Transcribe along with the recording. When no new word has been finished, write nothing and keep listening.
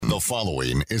The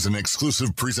following is an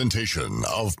exclusive presentation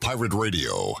of Pirate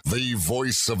Radio, the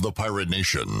voice of the pirate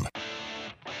nation.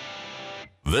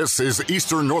 This is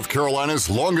Eastern North Carolina's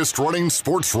longest-running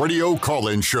sports radio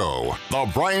call-in show. The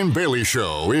Brian Bailey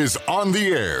Show is on the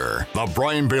air. The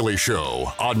Brian Bailey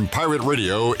Show on Pirate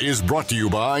Radio is brought to you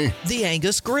by The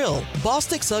Angus Grill,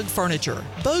 Bostic Sugg Furniture,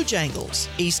 Bojangles,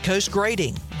 East Coast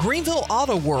Grading, Greenville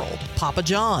Auto World, Papa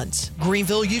John's,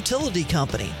 Greenville Utility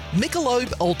Company,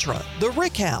 Michelob Ultra, The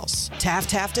Rick House, Taft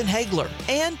Hagler,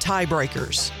 and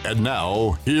Tiebreakers. And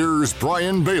now, here's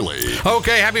Brian Bailey.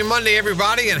 Okay, happy Monday,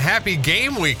 everybody, and happy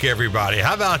game week, everybody.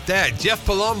 How about that? Jeff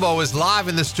Palumbo is live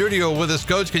in the studio with us.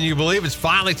 Coach, can you believe it's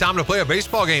finally time to play a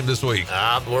baseball game this week?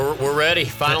 We're ready.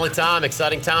 Finally time.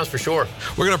 Exciting times for sure.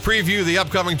 We're going to preview the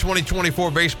upcoming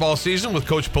 2024 baseball season with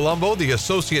Coach Palumbo, the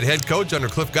associate head coach under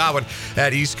Cliff Godwin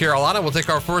at East Carolina. We'll take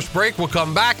our first break. We'll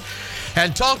come back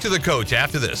and talk to the coach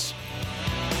after this.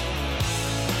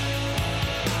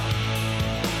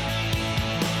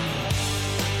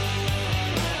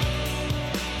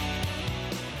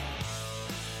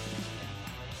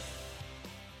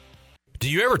 Do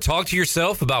you ever talk to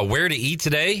yourself about where to eat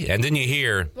today, and then you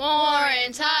hear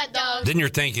Warren's Hot Dogs? Then you're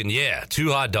thinking, yeah,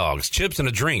 2 hot dogs, chips, and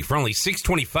a drink for only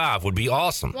 $6.25 would be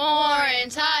awesome.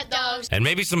 Warren's Hot Dogs. And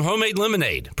maybe some homemade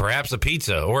lemonade, perhaps a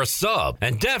pizza or a sub,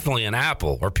 and definitely an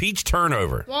apple or peach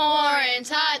turnover.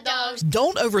 Warren's Hot Dogs.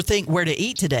 Don't overthink where to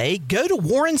eat today. Go to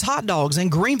Warren's Hot Dogs in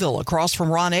Greenville across from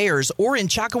Ron Ayers or in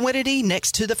Chocowinity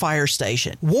next to the fire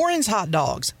station. Warren's Hot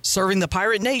Dogs, serving the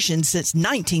Pirate Nation since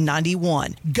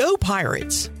 1991. Go Pirates!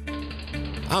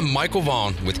 I'm Michael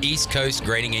Vaughn with East Coast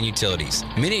Grading and Utilities.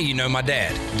 Many of you know my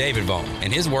dad, David Vaughn,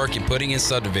 and his work in putting in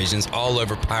subdivisions all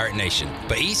over Pirate Nation.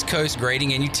 But East Coast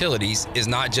Grading and Utilities is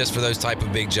not just for those type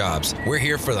of big jobs. We're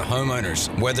here for the homeowners.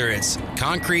 Whether it's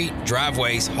concrete,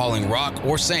 driveways, hauling rock,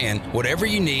 or sand, whatever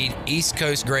you need, East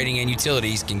Coast Grading and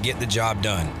Utilities can get the job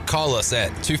done. Call us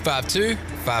at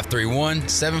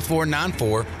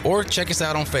 252-531-7494 or check us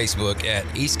out on Facebook at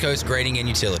East Coast Grading and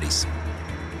Utilities.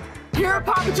 Here at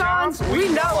Papa John's, we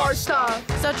know our stuff.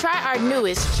 So try our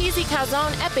newest cheesy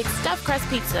calzone epic stuffed crust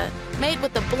pizza. Made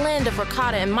with a blend of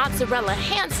ricotta and mozzarella,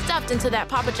 hand stuffed into that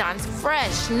Papa John's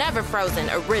fresh, never frozen,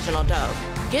 original dough.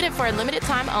 Get it for a limited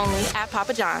time only at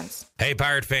Papa John's. Hey,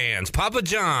 Pirate fans, Papa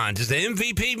John's is the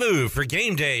MVP move for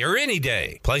game day or any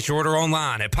day. Place your order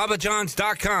online at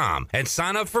papajohns.com and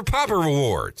sign up for Papa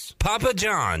Rewards. Papa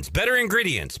John's, better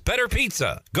ingredients, better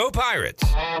pizza. Go Pirates!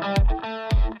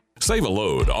 Save a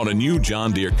load on a new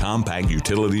John Deere compact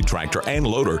utility tractor and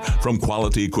loader from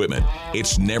Quality Equipment.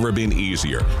 It's never been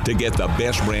easier to get the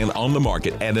best brand on the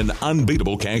market at an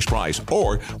unbeatable cash price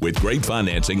or with great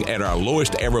financing at our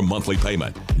lowest ever monthly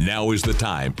payment. Now is the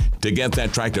time to get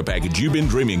that tractor package you've been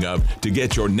dreaming of to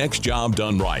get your next job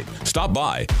done right. Stop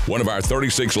by one of our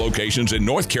 36 locations in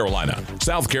North Carolina,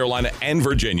 South Carolina, and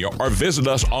Virginia, or visit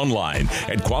us online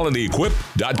at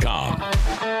qualityequip.com.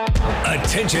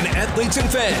 Attention athletes and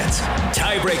fans.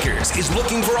 Tiebreakers is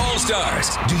looking for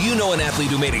all-stars. Do you know an athlete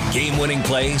who made a game-winning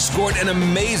play, scored an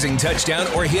amazing touchdown,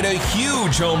 or hit a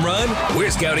huge home run?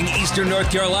 We're scouting Eastern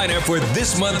North Carolina for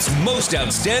this month's most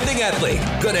outstanding athlete.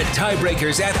 Go to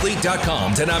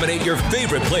tiebreakersathlete.com to nominate your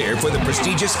favorite player for the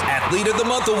prestigious Athlete of the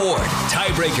Month award.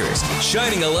 Tiebreakers,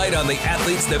 shining a light on the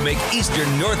athletes that make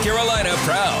Eastern North Carolina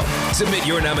proud. Submit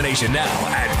your nomination now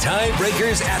at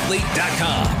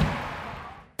tiebreakersathlete.com.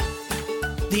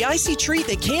 The icy treat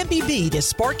that can't be beat is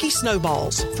Sparky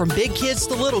Snowballs. From big kids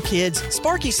to little kids,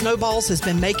 Sparky Snowballs has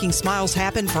been making smiles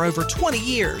happen for over 20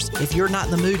 years. If you're not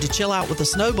in the mood to chill out with a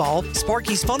snowball,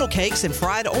 Sparky's funnel cakes and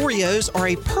fried Oreos are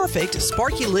a perfect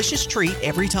Sparky-licious treat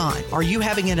every time. Are you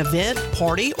having an event,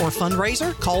 party, or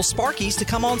fundraiser? Call Sparky's to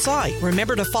come on site.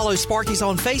 Remember to follow Sparky's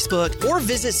on Facebook or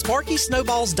visit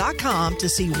SparkySnowballs.com to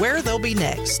see where they'll be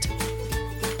next.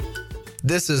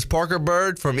 This is Parker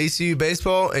Bird from ECU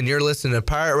Baseball, and you're listening to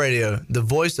Pirate Radio, the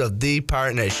voice of the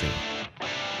Pirate Nation.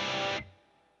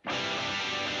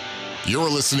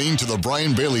 You're listening to The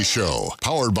Brian Bailey Show,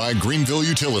 powered by Greenville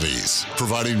Utilities,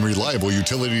 providing reliable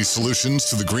utility solutions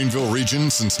to the Greenville region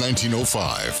since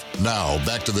 1905. Now,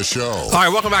 back to the show. All right,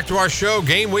 welcome back to our show.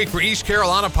 Game week for East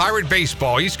Carolina Pirate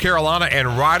Baseball. East Carolina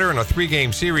and Ryder in a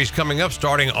 3-game series coming up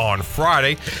starting on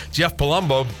Friday. Jeff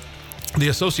Palumbo, the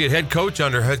associate head coach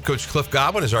under head coach Cliff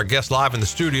Godwin, is our guest live in the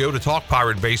studio to talk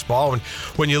Pirate baseball. And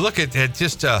when you look at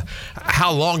just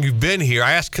how long you've been here,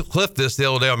 I asked Cliff this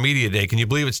the other day on Media Day. Can you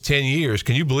believe it's 10 years?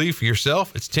 Can you believe for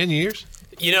yourself it's 10 years?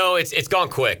 It's gone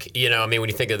quick. I mean, when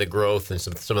you think of the growth and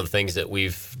some of the things that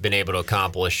we've been able to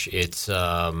accomplish, it's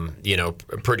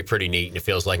pretty neat. And it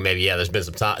feels like maybe there's been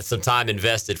some time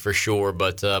invested for sure,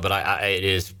 but it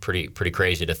is pretty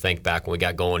crazy to think back when we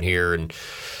got going here, and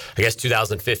I guess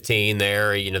 2015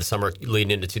 there, the summer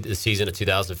leading into the season of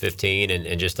 2015,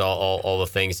 and just all the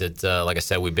things that, like I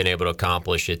said, we've been able to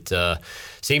accomplish. It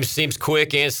seems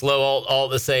quick and slow all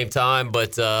at the same time,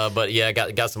 but yeah,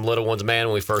 got some little ones, man,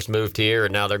 when we first moved here,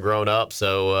 and now they're grown up.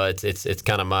 So it's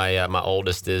kind of my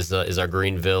oldest is our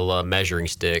Greenville measuring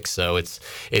stick. So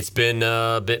it's been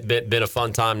a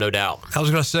fun time, no doubt. I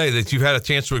was going to say that you've had a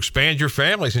chance to expand your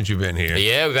family since you've been here.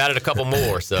 Yeah, we've added a couple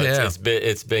more, so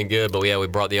it's been good. But yeah, we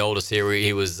brought the oldest here.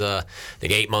 He was I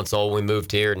think 8 months old when we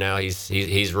moved here. Now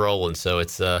he's rolling. So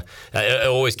it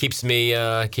always keeps me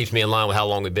in line with how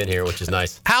long we've been here, which is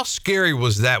nice. How scary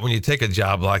was that when you take a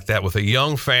job like that with a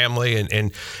young family?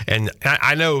 And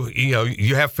I know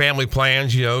you have family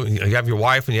plans. You have your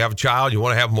wife and you have a child. You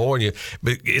want to have more.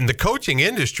 But in the coaching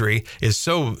industry is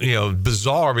so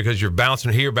bizarre because you're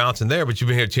bouncing here, bouncing there. But you've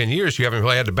been here 10 years. You haven't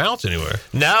really had to bounce anywhere.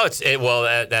 No,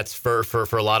 that's for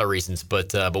a lot of reasons.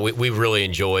 But we really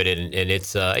enjoyed it, and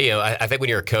it's I think when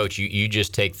you're a coach, you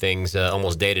just take things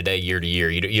almost day to day, year to year.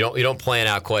 You don't plan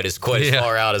out quite as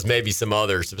far out as maybe some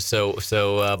others.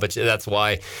 But that's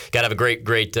why you got to have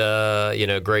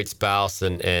a great spouse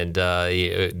and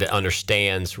that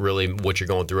understands really what you're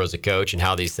going through as a coach and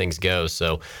how these things go.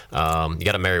 So you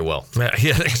got to marry well.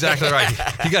 Yeah, exactly right.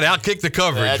 You got to outkick the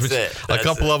coverage, which a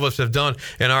couple of us have done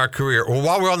in our career. Well,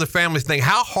 while we're on the family thing,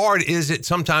 how hard is it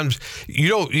sometimes?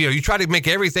 You try to make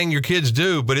everything your kids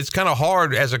do, but it's kind of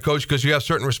hard as a coach because you have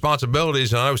certain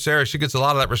responsibilities. And I know Sarah, she gets a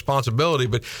lot of that responsibility,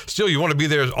 but still you want to be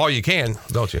there all you can,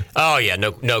 don't you? Oh yeah,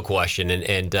 no question.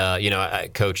 And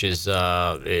Coach is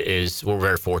we're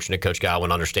very fortunate. Coach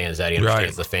Godwin understands that. He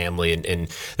understands the family, and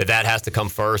that has to come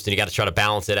first. And you got to try to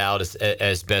balance it out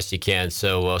as best you can.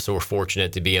 So we're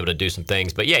fortunate to be able to do some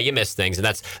things. But yeah, you miss things, and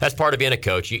that's part of being a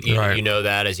coach. You know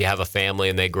that as you have a family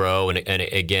and they grow. And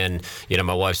again,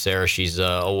 my wife Sarah, she's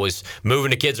always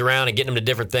moving the kids around and getting them to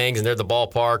different things, and they're at the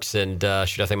ballparks. And I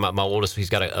think my oldest, he's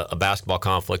got a basketball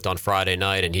conflict on Friday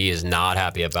night, and he is not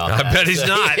happy about that. I bet he's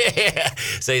not. Yeah.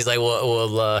 So he's like,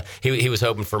 well, he was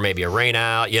hoping for maybe a rain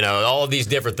out, all of these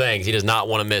different things. He does not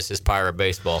want to miss his Pirate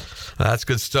baseball. That's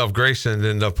good stuff. Grayson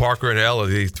and Parker and Ella,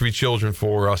 the three children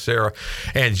for Sarah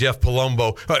and Jeff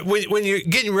Palumbo. When you're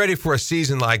getting ready for a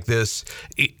season like this,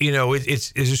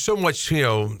 there's so much,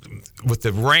 with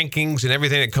the rankings and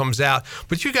everything that comes out,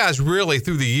 but you guys really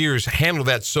through the years handle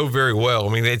that so very well.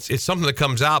 I mean, it's something that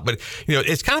comes out, but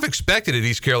it's kind of expected at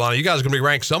East Carolina. You guys are going to be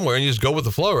ranked somewhere, and you just go with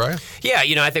the flow, right? Yeah,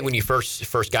 I think when you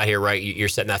first got here, right, you're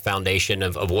setting that foundation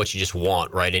of what you just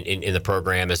want, right, in the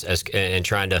program and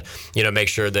trying to make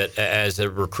sure that as a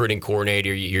recruiting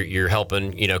coordinator, you're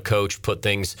helping coach put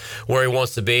things where he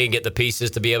wants to be and get the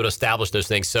pieces to be able to establish those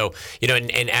things. So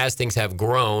and as things have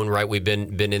grown, right, we've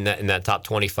been in that top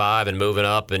 25 and moving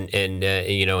up and kind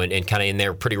of in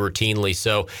there pretty routinely.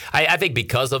 So I think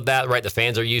because of that, right, the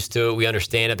fans are used to it. We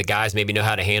understand it. The guys maybe know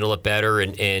how to handle it better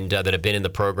and that have been in the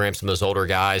program, some of those older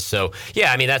guys. So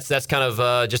yeah, I mean that's kind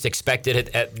of just expected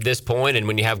at this point. And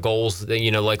when you have goals,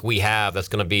 like we have, that's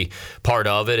going to be part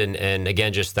of it. And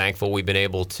again, just thankful we've been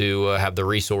able to have the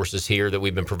resources here that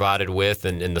we've been provided with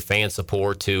and the fan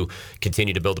support to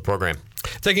continue to build the program.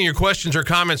 Taking your questions or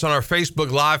comments on our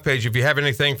Facebook Live page. If you have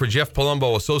anything for Jeff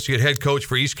Palumbo, Associate Head Coach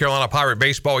for East Carolina Pirate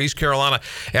Baseball, East Carolina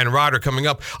and Rider coming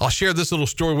up. I'll share this little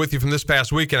story with you from this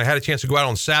past weekend. I had a chance to go out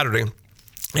on Saturday,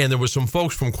 and there was some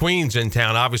folks from Queens in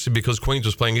town, obviously because Queens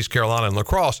was playing East Carolina in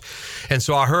lacrosse. And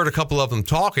so I heard a couple of them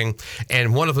talking,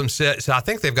 and one of them said, I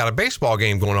think they've got a baseball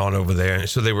game going on over there. And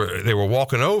so they were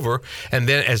walking over, and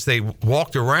then as they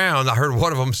walked around, I heard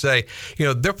one of them say,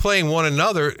 they're playing one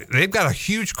another. They've got a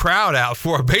huge crowd out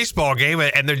for a baseball game,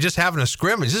 and they're just having a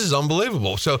scrimmage. This is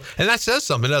unbelievable. So, and that says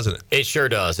something, doesn't it? It sure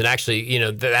does. And actually,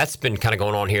 that's been kind of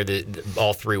going on here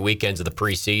all 3 weekends of the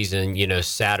preseason.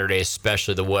 Saturday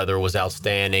especially, the weather was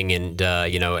outstanding. And,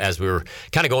 as we were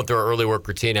kind of going through our early work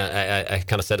routine, I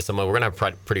kind of said to someone, we're going to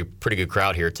have a pretty good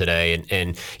crowd here today.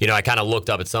 And I kind of looked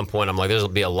up at some point. I'm like, there's going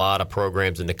to be a lot of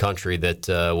programs in the country that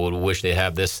would wish they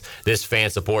have this fan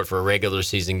support for a regular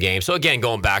season game. So, again,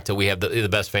 going back to we have the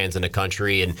best fans in the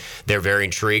country, and they're very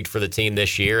intrigued for the team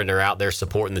this year, and they're out there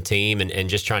supporting the team and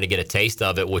just trying to get a taste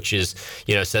of it, which is,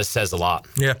 says a lot.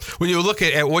 Yeah. When you look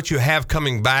at what you have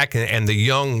coming back and the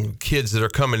young kids that are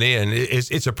coming in,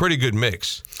 it's a pretty good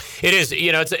mix. It is,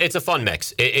 it's a fun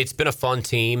mix. It's been a fun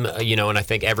team, and I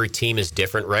think every team is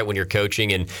different, right? When you're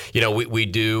coaching, and we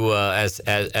do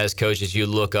as coaches, you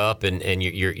look up and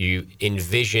you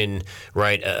envision,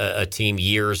 right, a team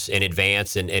years in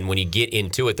advance, and when you get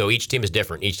into it, though, each team is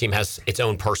different. Each team has its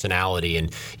own personality,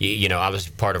 and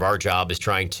obviously part of our job is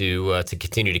trying to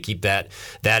continue to keep that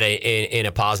in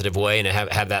a positive way and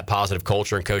have that positive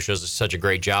culture. And Coach does such a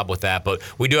great job with that. But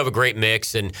we do have a great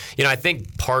mix, and I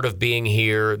think part of being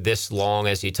here this long,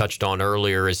 as you touched on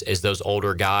earlier, is those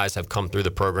older guys have come through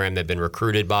the program. They've been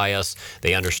recruited by us.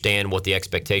 They understand what the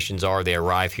expectations are. They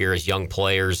arrive here as young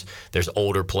players. There's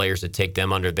older players that take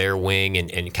them under their wing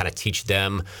and kind of teach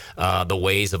them the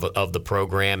ways of the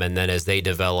program. And then as they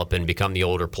develop and become the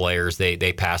older players,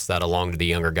 they pass that along to the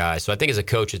younger guys. So I think as a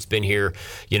coach, it's been here,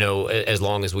 as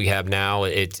long as we have now.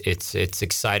 It's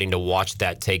exciting to watch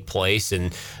that take place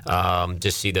and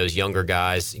just see those younger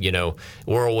guys.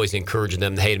 We're always encouraging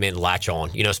them, hey, man, latch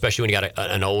on. Especially when you got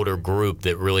an older group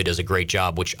that really does a great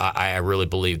job, which I really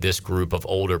believe this group of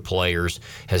older players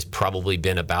has probably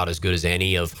been about as good as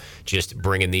any of just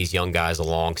bringing these young guys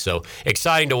along. So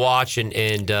exciting to watch and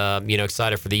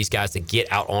excited for these guys to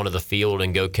get out onto the field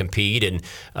and go compete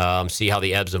and see how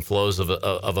the ebbs and flows of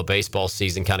a baseball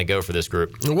season kind of go for this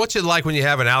group. What's it like when you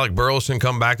have an Alec Burleson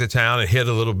come back to town and hit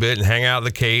a little bit and hang out in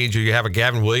the cage, or you have a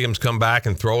Gavin Williams come back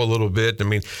and throw a little bit? I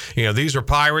mean, these are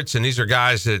Pirates, and these are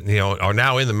guys that are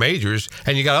now in the majors,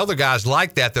 and you got other guys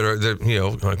like that are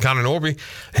Connor Norby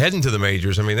heading to the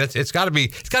majors. I mean, it's got to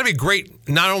be great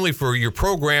not only for your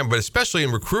program, but especially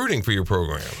in recruiting for your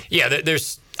program. Yeah,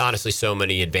 there's honestly so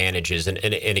many advantages, and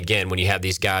again, when you have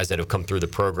these guys that have come through the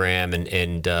program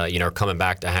and are coming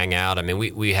back to hang out. I mean,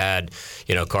 we had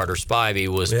Carter Spivey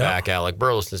was back, Alec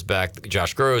Burleson is back,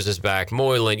 Josh Groves is back,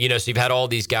 Moylan. So you've had all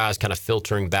these guys kind of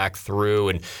filtering back through,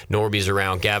 and Norby's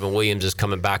around. Gavin Williams is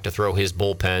coming back to throw his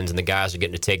bullpens, and the guys are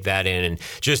getting to take that in, and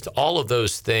just all of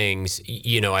those things.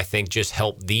 I think just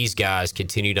help these guys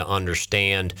continue to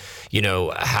understand,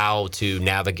 how to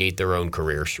navigate their own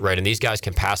careers, right? And these guys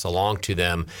can pass along to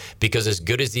them. Because as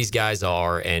good as these guys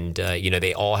are, and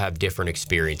they all have different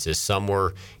experiences. Some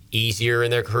were easier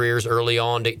in their careers early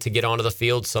on to get onto the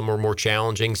field. Some were more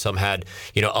challenging. Some had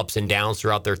ups and downs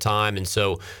throughout their time. And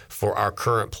so for our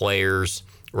current players,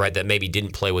 right, that maybe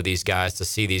didn't play with these guys, to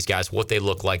see these guys, what they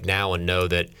look like now, and know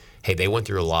that, hey, they went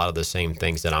through a lot of the same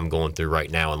things that I'm going through right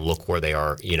now, and look where they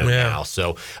are, now.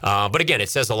 So, but again, it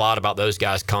says a lot about those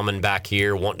guys coming back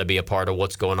here, wanting to be a part of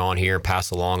what's going on here,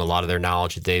 pass along a lot of their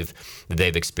knowledge that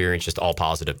they've experienced, just all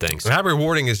positive things. And how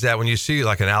rewarding is that when you see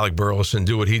like an Alec Burleson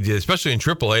do what he did, especially in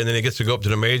AAA, and then he gets to go up to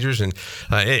the majors, and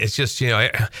it's just,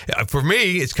 for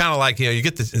me, it's kind of like, you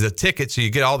get the ticket, so you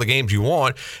get all the games you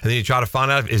want, and then you try to find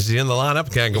out, is he in the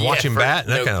lineup? Can I go watch him bat?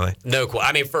 And that kind of thing. No,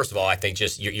 I mean, first of all, I think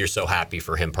just you're so happy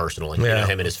for him personally.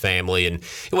 Him and his family, and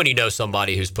when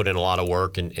somebody who's put in a lot of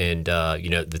work and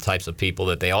the types of people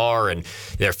that they are, and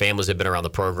their families have been around the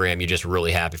program, you're just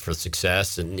really happy for the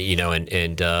success, and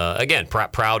again,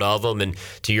 proud of them. And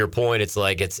to your point, it's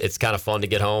like it's kind of fun to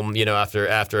get home after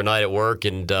a night at work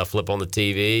and flip on the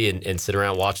TV and sit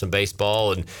around watching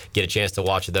baseball and get a chance to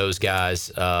watch those guys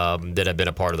that have been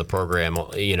a part of the program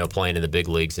playing in the big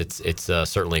leagues. It's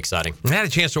certainly exciting. I had a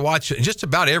chance to watch just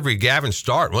about every Gavin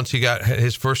start once he got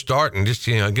his first start, and just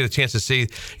get a chance to see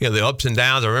the ups and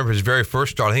downs. I remember his very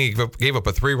first start. I think he gave up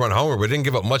a 3-run homer, but didn't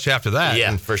give up much after that.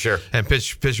 Yeah, for sure. And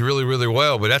pitched really, really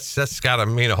well. But that's got to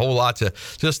mean a whole lot to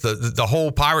just the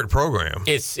whole Pirate program.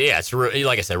 It's really,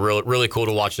 like I said, really cool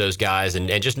to watch those guys and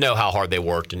just know how hard they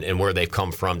worked and where they've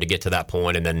come from to get to that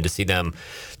point, and then to see them,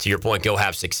 to your point, go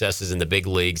have successes in the big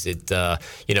leagues. It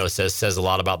says a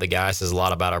lot about the guys, says a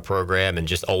lot about our program, and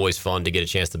just always fun to get a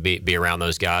chance to be around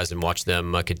those guys and watch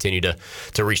them continue to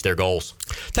reach their goals.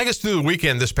 Take us through the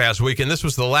weekend this past weekend. This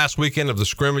was the last weekend of the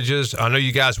scrimmages. I know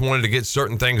you guys wanted to get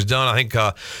certain things done. I think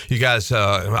you guys,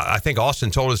 I think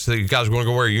Austin told us that you guys were going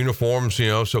to go wear uniforms,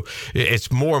 so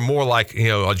it's more and more like,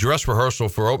 a dress rehearsal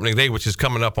for opening day, which is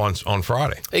coming up on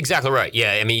Friday. Exactly right.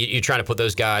 Yeah, I mean, you're trying to put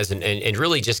those guys and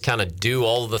really just kind of do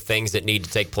all of the things that need to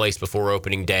take place before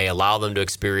opening day, allow them to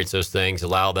experience those things,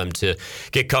 allow them to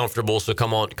get comfortable. So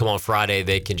come on Friday,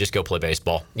 they can just go play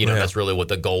baseball. That's really what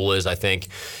the goal is, I think,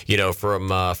 from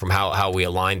how we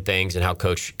align things and how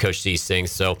coach sees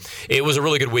things. So it was a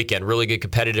really good weekend, really good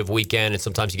competitive weekend. And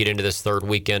sometimes you get into this third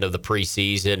weekend of the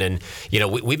preseason, and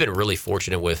we've been really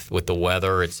fortunate with the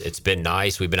weather. It's been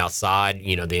nice. We've been outside,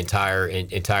 the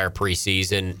entire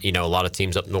preseason. A lot of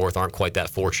teams up north aren't quite that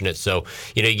fortunate. So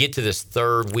you get to this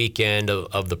third weekend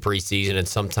of the preseason, and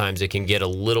sometimes it can get a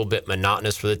little bit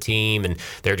monotonous for the team, and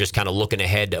they're just kind of looking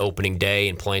ahead to opening day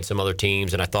and playing some other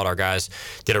teams. And I thought our guys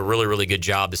did a really, really good job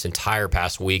job this entire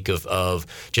past week of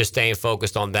just staying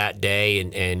focused on that day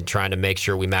and trying to make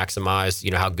sure we maximize,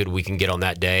 how good we can get on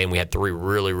that day. And we had 3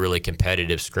 really, really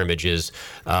competitive scrimmages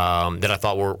that I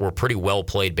thought were pretty well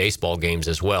played baseball games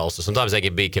as well. So sometimes they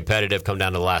can be competitive, come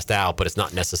down to the last out, but it's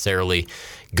not necessarily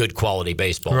good quality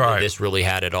baseball. Right. This really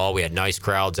had it all. We had nice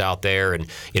crowds out there, and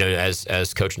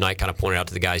as Coach Knight kind of pointed out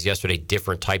to the guys yesterday,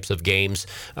 different types of games.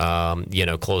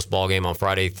 Close ball game on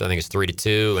Friday, I think it's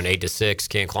 3-2 and 8-6.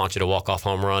 Ken Clancy a walk-off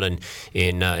home run and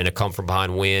in a come from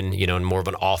behind win. And more of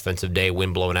an offensive day,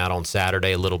 wind blowing out on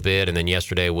Saturday a little bit, and then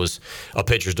yesterday was a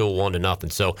pitcher's duel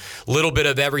 1-0. So a little bit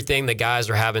of everything. The guys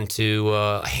are having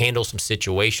to handle some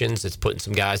situations. It's putting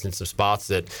some guys in some spots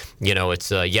that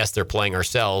it's yes, they're playing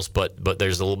ourselves, but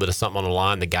there's a little bit of something on the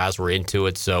line. The guys were into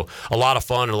it, so a lot of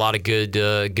fun and a lot of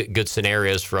good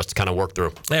scenarios for us to kind of work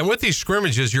through. And with these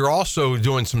scrimmages, you're also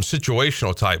doing some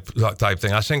situational type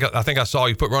thing. I think I saw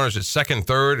you put runners at second,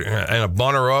 third, and a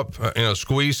bunter up in a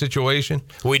squeeze situation.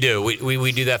 We do.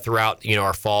 We do that throughout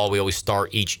our fall. We always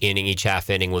start each half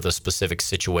inning with a specific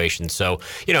situation. So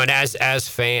and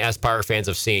as Pirate fans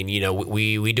have seen,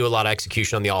 we do a lot of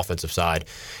execution on the offensive side,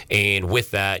 and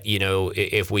with that,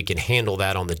 if we can handle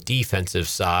that on the defensive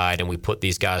side, and we put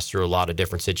these guys through a lot of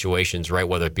different situations, right?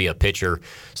 Whether it be a pitcher,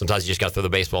 sometimes you just got to throw the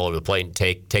baseball over the plate and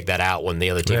take that out when the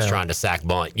other team's trying to sack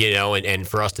bunt, and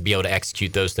for us to be able to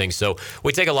execute those things. So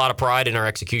we take a lot of pride in our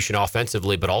execution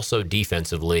offensively, but also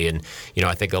defensively. And,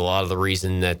 I think a lot of the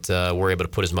reason that we're able to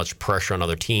put as much pressure on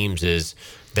other teams is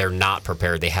they're not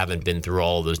prepared. They haven't been through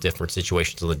all of those different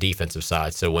situations on the defensive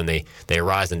side. So when they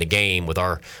arise in the game with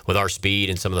our speed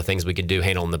and some of the things we can do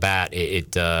handling the bat,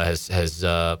 it has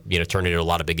turned into a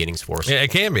lot of big innings for us. Yeah,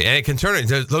 it can be, and it can turn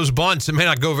into those bunts. It may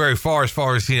not go very far as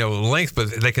length, but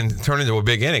they can turn into a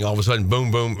big inning. All of a sudden, boom,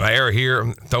 boom, error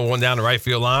here, throw one down the right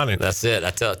field line, and that's it.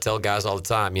 I tell guys all the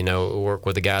time. Work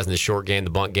with the guys in the short game, the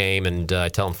bunt game, and I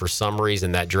tell them for some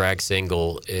reason that drag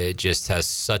single it just has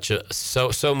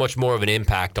so much more of an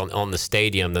impact on the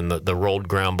stadium than the rolled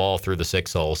ground ball through the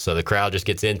 6 hole. So the crowd just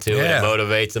gets into it, it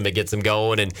motivates them, it gets them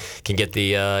going, and can get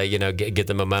the get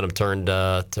the momentum turned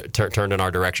in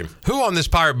our direction. Who on this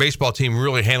Pirate baseball team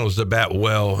really handles the bat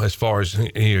well, as far as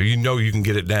you can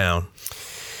get it down?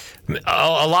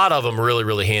 A lot of them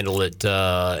really handle it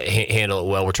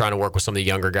well. We're trying to work with some of the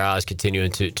younger guys,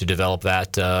 continuing to develop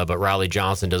that. But Riley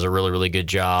Johnson does a really good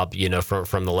job,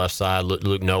 from the left side.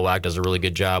 Luke Nowak does a really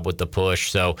good job with the push.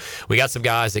 So we got some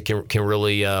guys that can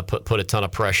really put a ton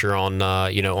of pressure on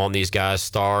on these guys.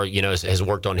 Star has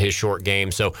worked on his short game.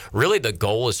 So really the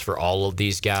goal is for all of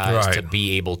these guys to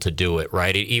be able to do it,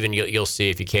 right? Even you'll see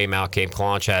if you came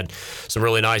Clanch had some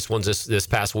really nice ones this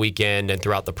past weekend and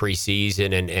throughout the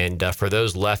preseason, and for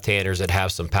those left-handers that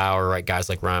have some power, right, guys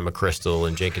like Ryan McChrystal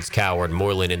and Jenkins Coward and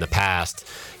Moylan in the past,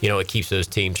 it keeps those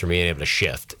teams from being able to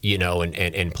shift,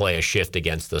 and play a shift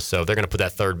against us. So if they're going to put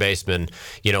that third baseman,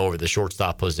 over the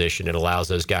shortstop position, it allows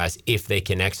those guys, if they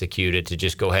can execute it, to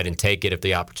just go ahead and take it if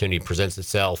the opportunity presents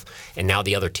itself. And now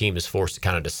the other team is forced to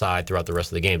kind of decide throughout the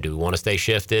rest of the game, do we want to stay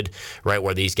shifted, right,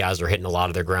 where these guys are hitting a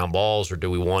lot of their ground balls, or do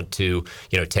we want to,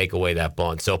 take away that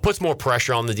bunt? So it puts more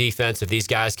pressure on the defense if these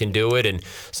guys can do it. And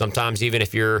sometimes even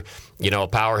if you're a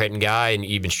power hitting guy and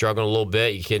you've been struggling a little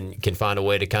bit, you can find a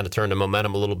way to kind of turn the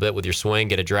momentum a little bit with your swing,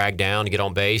 get a drag down, get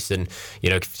on base, and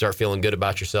start feeling good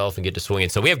about yourself and get to swinging.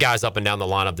 So we have guys up and down the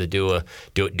lineup that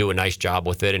do a nice job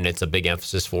with it, and it's a big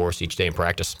emphasis for us each day in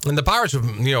practice. And the Pirates have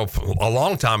a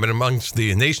long time been amongst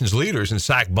the nation's leaders in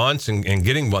sack bunts and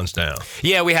getting bunts down.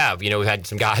 Yeah, we have. We've had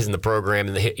some guys in the program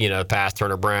in the past,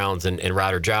 Turner Browns and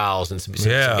Ryder Giles, and some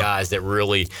guys that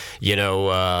really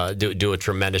do a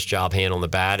tremendous job handling the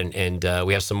bat, and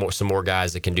we have some more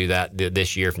guys that can do that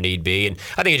this year if need be. And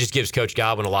I think it just gives Coach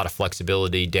Godwin a lot of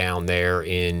flexibility down there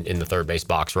in the third base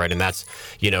box, right? And that's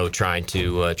trying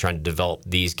to develop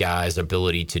these guys'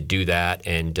 ability to do that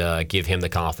and give him the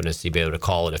confidence to be able to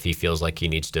call it if he feels like he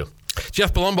needs to.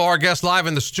 Jeff Palumbo, our guest, live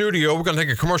in the studio. We're going to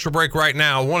take a commercial break right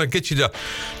now. I want to get you to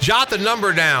jot the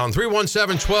number down,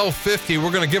 317-1250. We're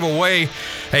going to give away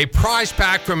a prize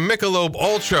pack from Michelob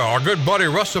Ultra. Our good buddy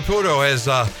Russ Saputo has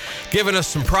given us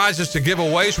some prizes to give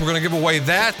away, so we're going to give away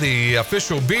that. The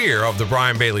official beer of the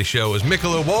Brian Bailey Show is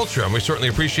Michelob Ultra, and we certainly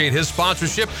appreciate his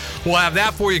sponsorship. We'll have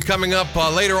that for you coming up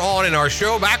later on in our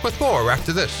show. Back with more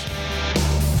after this.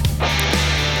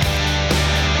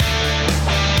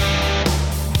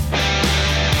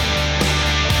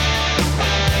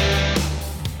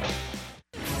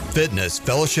 fitness,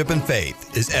 fellowship, and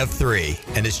faith is F3,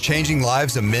 and it's changing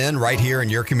lives of men right here in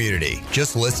your community.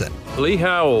 Just listen. Lee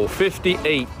Howell,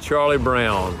 58, Charlie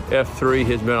Brown. F3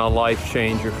 has been a life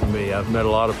changer for me. I've met a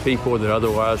lot of people that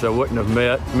otherwise I wouldn't have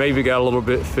met. Maybe got a little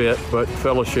bit fit, but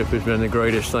fellowship has been the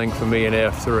greatest thing for me in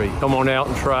F3. Come on out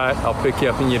and try it. I'll pick you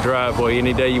up in your driveway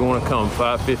any day you want to come,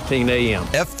 5:15 a.m.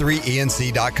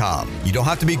 F3ENC.com. You don't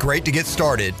have to be great to get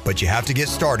started, but you have to get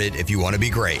started if you want to be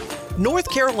great. North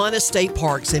Carolina State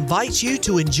Parks invites you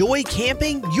to enjoy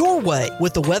camping your way.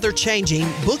 With the weather changing,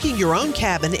 booking your own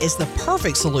cabin is the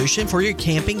perfect solution for your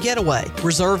camping getaway.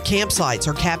 Reserve campsites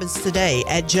or cabins today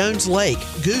at Jones Lake,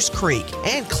 Goose Creek,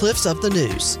 and Cliffs of the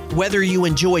Neuse. Whether you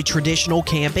enjoy traditional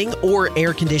camping or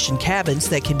air-conditioned cabins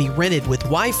that can be rented with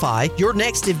Wi-Fi, your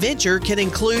next adventure can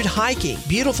include hiking,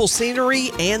 beautiful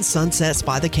scenery, and sunsets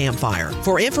by the campfire.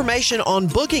 For information on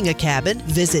booking a cabin,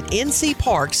 visit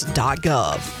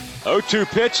ncparks.gov. 0-2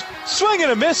 pitch, swing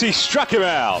and a miss, he struck him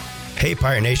out. Hey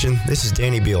Pirate Nation, this is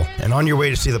Danny Beal, and on your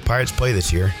way to see the Pirates play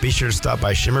this year, be sure to stop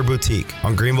by Shimmer Boutique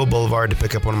on Greenville Boulevard to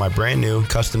pick up one of my brand new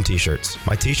custom t-shirts.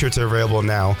 My t-shirts are available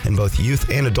now in both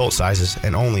youth and adult sizes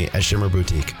and only at Shimmer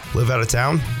Boutique. Live out of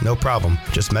town? No problem.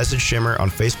 Just message Shimmer on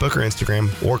Facebook or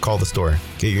Instagram or call the store.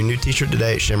 Get your new t-shirt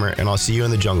today at Shimmer and I'll see you in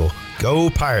the jungle.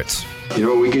 Go Pirates! You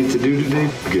know what we get to do today?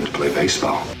 We get to play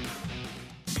baseball.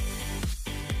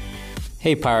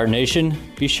 Hey Pirate Nation,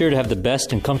 be sure to have the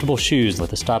best and comfortable shoes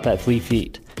with a stop at Fleet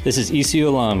Feet. This is ECU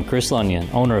alum Chris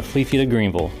Lunyon, owner of Fleet Feet of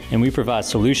Greenville, and we provide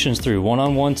solutions through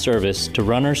one-on-one service to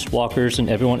runners, walkers, and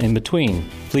everyone in between.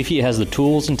 Fleet Feet has the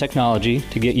tools and technology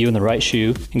to get you in the right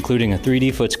shoe, including a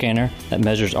 3D foot scanner that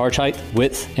measures arch height,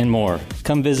 width, and more.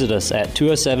 Come visit us at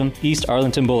 207 East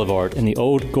Arlington Boulevard in the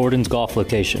old Gordon's Golf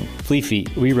location. Fleet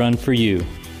Feet, we run for you.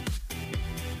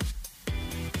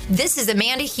 This is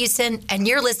Amanda Houston, and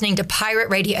you're listening to Pirate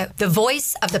Radio, the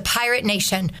voice of the Pirate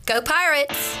Nation. Go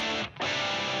Pirates!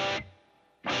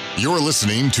 You're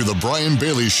listening to The Brian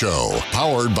Bailey Show,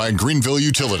 powered by Greenville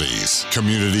Utilities.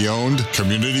 Community owned,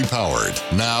 community powered.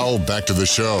 Now, back to the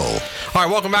show. All right,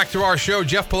 welcome back to our show.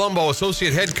 Jeff Palumbo,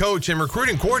 Associate Head Coach and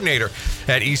Recruiting Coordinator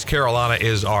at East Carolina,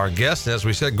 is our guest. And as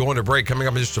we said, going to break coming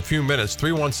up in just a few minutes,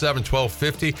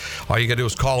 317-1250. All you got to do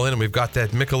is call in, and we've got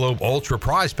that Michelob Ultra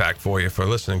prize pack for you for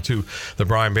listening to The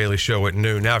Brian Bailey Show at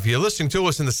noon. Now, if you're listening to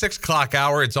us in the 6 o'clock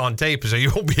hour, it's on tape, so you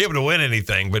won't be able to win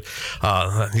anything. But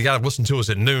you got to listen to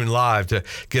us at noon live to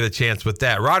get a chance with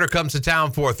that. Ryder comes to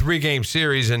town for a 3-game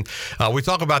series, and we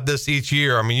talk about this each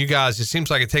year. I mean, you guys, it seems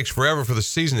like it takes forever for the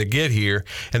season to get here,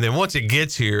 and then once it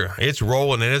gets here, it's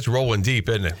rolling, and it's rolling deep,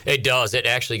 isn't it? It does. It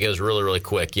actually goes really, really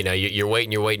quick. You know, you're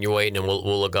waiting, and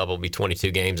we'll look up. It'll be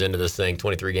 22 games into this thing,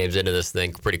 23 games into this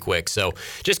thing pretty quick. So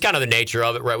just kind of the nature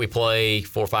of it, right? We play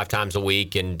 4 or 5 times a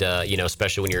week, and,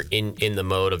 especially when you're in the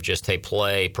mode of just, hey,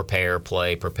 play, prepare,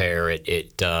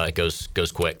 it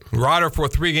goes quick. Ryder for a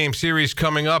 3-game series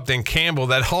coming up, then Campbell.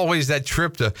 That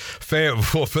trip to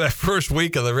Fayetteville for that first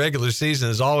week of the regular season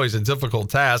is always a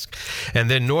difficult task. And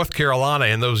then North Carolina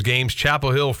in those games,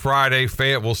 Chapel Hill Friday,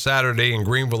 Fayetteville Saturday, and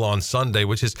Greenville on Sunday,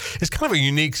 which is kind of a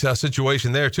unique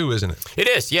situation there too, isn't it? It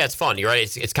is. Yeah, it's fun. You're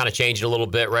right. It's kind of changed a little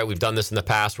bit, right? We've done this in the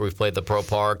past where we've played the Pro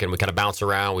Park and we kind of bounce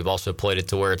around. We've also played it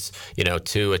to where it's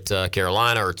 2 at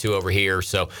Carolina or 2 over here.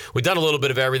 So we've done a little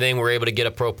bit of everything. We're able to get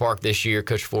a Pro Park this year.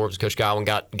 Coach Forbes, Coach Godwin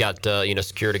got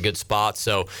secured a good spot.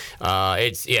 So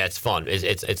it's fun.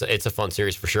 It's a fun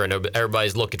series for sure. I know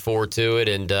everybody's looking forward to it.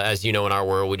 And as you know, in our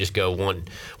world, we just go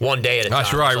one day at a time.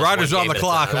 That's right. Ryder's on the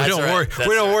clock. We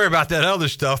don't worry about that other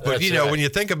stuff. But That's when you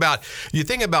think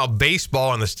about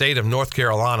baseball in the state of North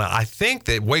Carolina, I think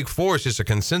that Wake Forest is a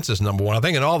consensus number 1. I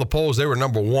think in all the polls they were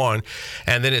number 1,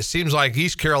 and then it seems like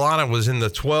East Carolina was in the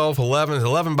 12 by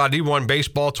D1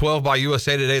 baseball, 12 by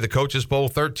USA Today, the Coaches Poll,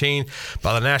 13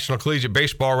 by the National Collegiate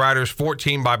Baseball Writers,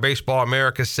 14 by Baseball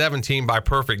America, 17 by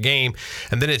Perfect Game,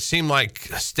 and then it seemed like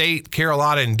State,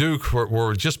 Carolina, and Duke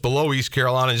were just below East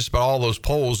Carolina in just about all those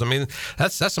polls. I mean,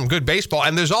 that's some good baseball,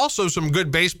 and there's also some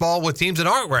good baseball with teams that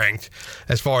aren't ranked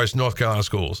as far as North Carolina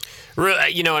schools.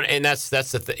 Really, and that's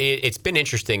it's been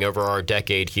interesting over our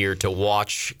decade here to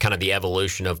watch kind of the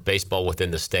evolution of baseball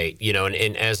within the state.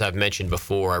 And as I've mentioned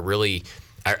before, I really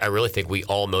think we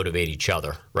all motivate each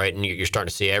other, right? And you're starting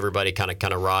to see everybody kind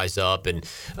of rise up, and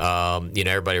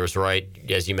everybody was right,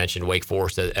 as you mentioned, Wake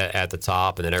Forest at the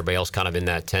top, and then everybody else kind of in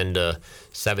that 10 to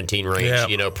 17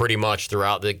 range, pretty much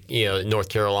throughout the North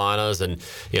Carolinas and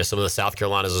some of the South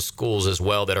Carolinas of schools as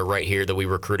well that are right here that we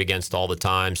recruit against all the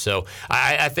time. So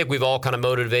I think we've all kind of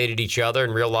motivated each other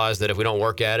and realized that if we don't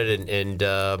work at it and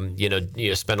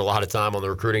spend a lot of time on the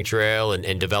recruiting trail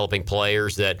and developing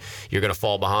players, that you're going to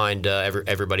fall behind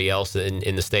everybody else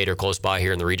in the state or close by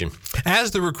here in the region.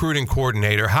 As the recruiting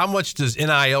coordinator, how much does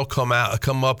NIL come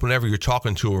up whenever you're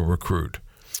talking to a recruit?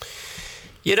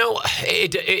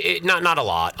 Not a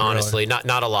lot, honestly. Really?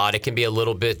 Not a lot. It can be a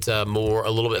little bit more, a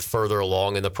little bit further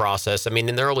along in the process. I mean,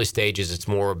 in the early stages, it's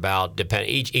more about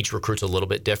each recruit's a little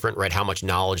bit different, right? How much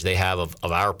knowledge they have of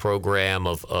our program,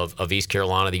 of East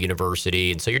Carolina, the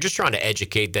university, and so you're just trying to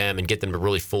educate them and get them to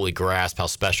really fully grasp how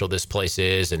special this place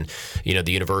is, and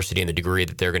the university and the degree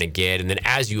that they're going to get. And then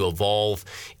as you evolve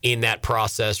in that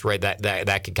process, right,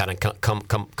 that can kind of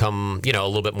come a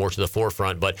little bit more to the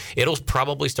forefront. But it'll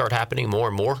probably start happening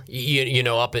more.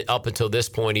 Up until this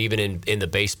point, even in the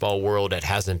baseball world, it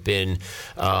hasn't been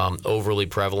overly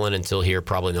prevalent until here,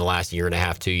 probably in the last year and a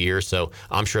half, 2 years. So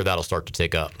I'm sure that'll start to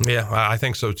tick up. Yeah, I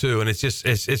think so too. And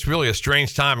it's really a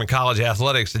strange time in college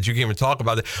athletics that you can even talk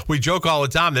about it. We joke all the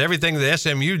time that everything that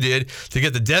SMU did to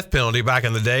get the death penalty back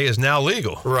in the day is now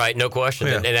legal. Right, no question.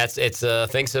 Yeah.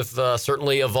 And things have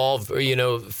certainly evolved,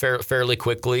 fairly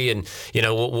quickly, and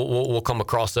we'll come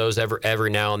across those every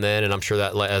now and then. And I'm sure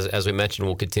that, as we mentioned,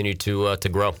 will continue to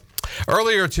grow.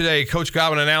 Earlier today, Coach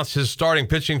Godwin announced his starting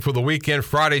pitching for the weekend.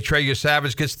 Friday, Trey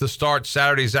Yesavage gets the start.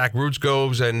 Saturday, Zach Roots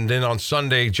goes. And then on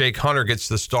Sunday, Jake Hunter gets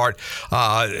the start.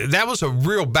 That was a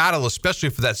real battle, especially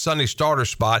for that Sunday starter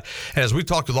spot. And as we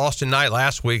talked with Austin Knight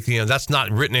last week, that's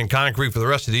not written in concrete for the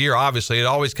rest of the year, obviously. It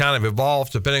always kind of evolves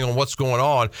depending on what's going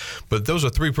on. But those are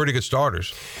three pretty good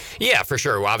starters. Yeah, for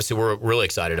sure. Well, obviously, we're really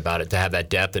excited about it, to have that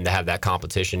depth and to have that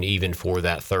competition even for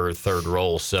that third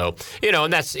role. So,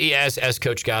 and that's, as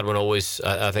Coach Godwin always,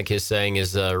 I think his saying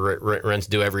is "Rents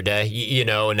do every day,"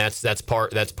 and that's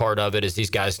part of it. Is these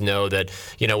guys know that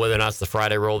whether or not it's the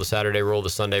Friday role, the Saturday role, the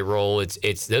Sunday role,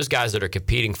 it's those guys that are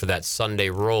competing for that Sunday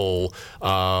role,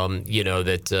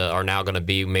 that are now going to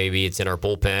be, maybe it's in our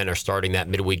bullpen or starting that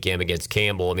midweek game against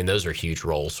Campbell. I mean, those are huge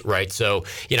roles, right? So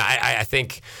I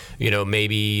think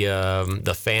maybe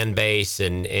the fan base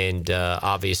and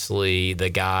obviously the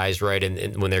guys, right,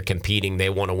 and when they're competing, they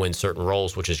want to win certain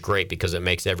roles, which is great because it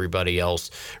makes everybody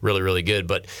else really, really good.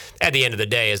 But at the end of the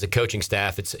day, as a coaching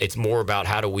staff, it's more about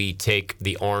how do we take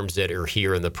the arms that are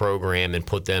here in the program and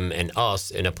put them and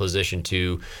us in a position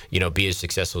to be as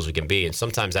successful as we can be. And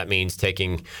sometimes that means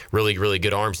taking really, really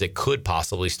good arms that could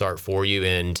possibly start for you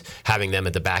and having them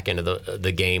at the back end of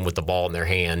the game with the ball in their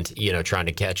hand, trying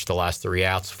to catch the last three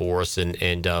outs for us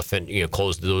and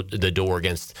close the door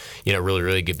against really,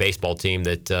 really good baseball team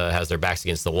that has their backs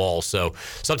against the wall. So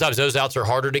sometimes those outs are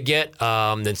harder to get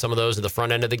than some of those at the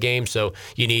front end of the game. So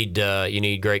you need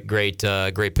great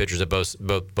pitchers at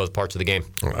both parts of the game.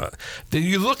 Then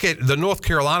you look at the North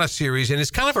Carolina series, and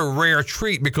it's kind of a rare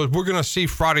treat because we're going to see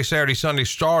Friday, Saturday, Sunday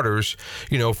starters,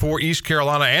 for East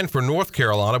Carolina and for North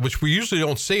Carolina, which we usually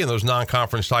don't see in those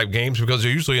non-conference type games because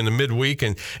they're usually in the midweek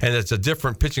and it's a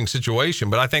different pitching situation.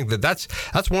 But I think that's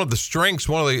one of the strengths,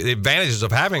 one of the advantages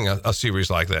of having a series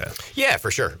like that. Yeah,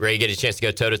 for sure. Right, you get a chance to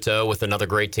go toe to toe with another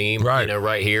great team,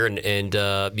 right here, and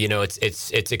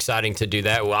it's exciting to do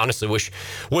that. We honestly wish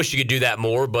you could do that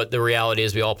more, but the reality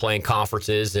is we all play in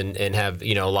conferences and have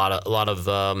a lot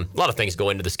of things go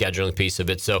into the scheduling piece of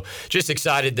it. So just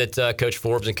excited that Coach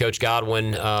Forbes and Coach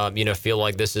Godwin feel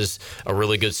like this is a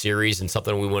really good series and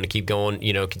something we want to keep going,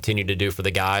 continue to do for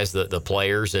the guys, the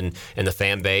players and the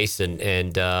fan base, and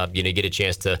get a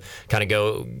chance to kind of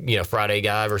go Friday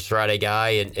guy versus Friday guy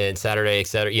and Saturday, et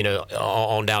cetera,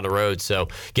 on down the road. So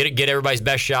get everybody's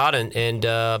best shot, and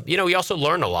we also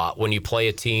learn a lot when you play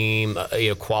a team,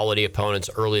 quality opponents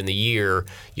early in the year.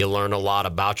 You learn a lot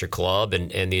about your club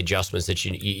and the adjustments that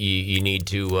you need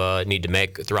to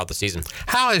make throughout the season.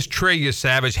 How has Trey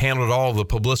Yesavage handled all the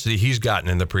publicity he's gotten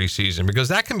in the preseason? Because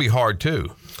that can be hard too.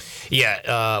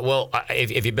 Yeah, well,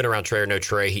 if you've been around Trey or know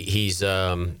Trey, he's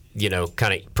kind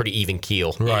of pretty even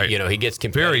keel. Right. He gets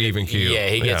competitive. Very even keel. Yeah,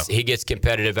 he gets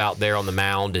competitive out there on the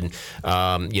mound, and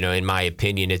in my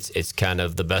opinion, it's kind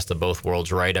of the best of both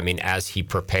worlds, right? I mean, as he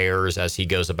prepares, as he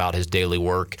goes about his daily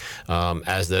work,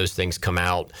 as those things come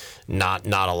out, not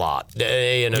a lot.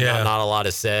 Not a lot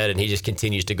is said, and he just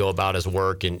continues to go about his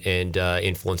work and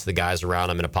influence the guys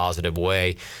around him in a positive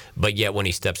way. But yet, when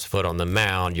he steps foot on the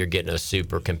mound, you're getting a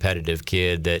super competitive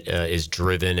kid that is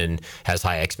driven and has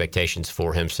high expectations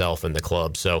for himself himself and the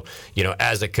club. So,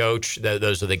 as a coach,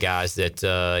 those are the guys that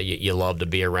you love to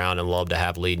be around and love to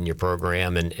have leading your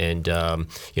program. And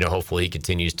hopefully he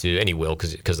continues to, and he will,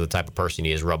 because of the type of person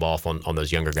he is, rub off on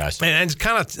those younger guys. And it's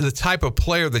kind of the type of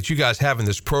player that you guys have in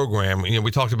this program.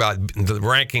 We talked about the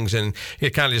rankings, and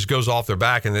it kind of just goes off their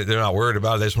back, and they're not worried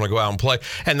about it. They just want to go out and play.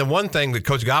 And the one thing that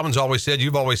Coach Godwin's always said,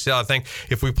 you've always said, I think,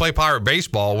 if we play Pirate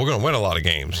baseball, we're going to win a lot of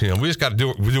games. We just got to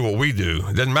do what we do.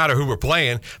 It doesn't matter who we're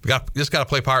playing. Just got to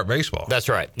play Pirate baseball. That's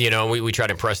right. We try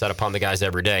to impress that upon the guys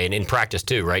every day, and in practice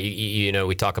too, right?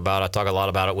 I talk a lot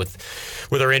about it with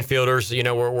our infielders.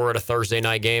 We're at a Thursday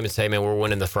night game and say, man, we're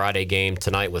winning the Friday game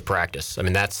tonight with practice. I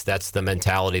mean, that's the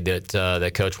mentality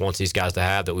that Coach wants these guys to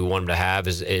have, that we want them to have,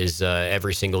 is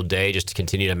every single day, just to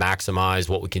continue to maximize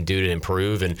what we can do to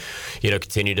improve, and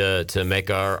continue to make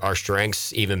our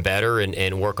strengths even better,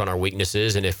 and work on our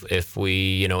weaknesses. And if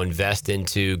we invest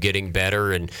into getting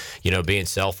better and being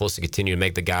selfless to continue to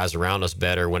make the guys around us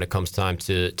better, when it comes time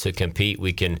to compete,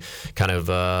 we can kind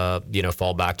of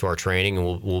fall back to our training,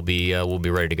 and we'll be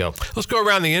ready to go. Let's go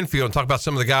around the infield and talk about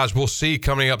some of the guys we'll see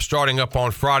starting up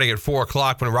on Friday at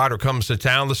 4:00 when Ryder comes to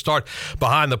town. Let's start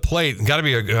behind the plate. Got to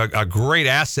be a great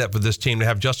asset for this team to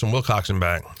have Justin Wilcoxon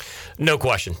back. No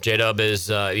question. J-Dub is,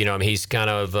 he's kind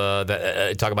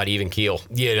of, talk about even keel.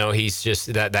 He's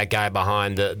just that guy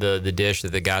behind the dish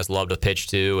that the guys love to pitch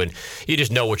to, and you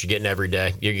just know what you're getting every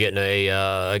day. You're getting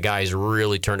a guy who's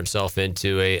really turned himself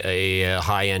into a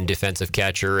high-end defensive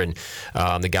catcher, and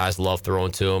the guys love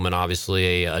throwing to him, and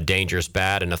obviously a dangerous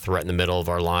bat and a threat in the middle of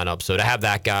our lineup. So to have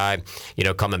that guy,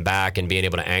 coming back and being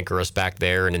able to anchor us back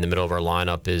there and in the middle of our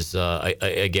lineup is,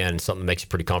 again, something that makes you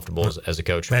pretty comfortable as a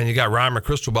coach. Man, you got Ryan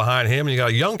McChrystal behind him, and you got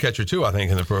a young catcher too, I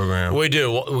think, in the program. We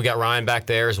do. We got Ryan back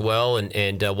there as well,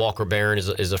 and Walker Barron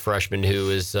is a freshman who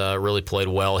has really played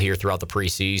well here throughout the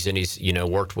preseason. He's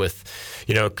worked with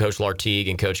Coach Lartigue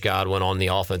and Coach Godwin on the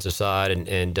offensive side,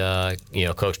 and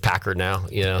Coach Packard now.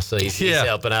 So he's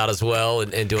helping out as well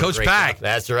and doing Coach a great Pack. job.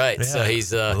 That's right. Yeah. So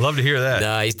he's love to hear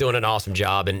that. He's doing an awesome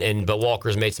job, but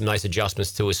Walker's made some nice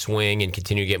adjustments to his swing and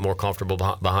continue to get more comfortable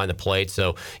behind the plate.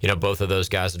 So both of those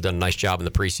guys have done a nice job in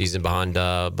the preseason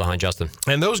behind Justin.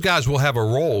 And those guys will have a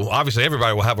role. Obviously,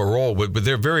 everybody will have a role, but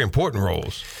they're very important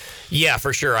roles. Yeah,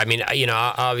 for sure. I mean,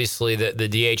 obviously the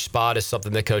DH spot is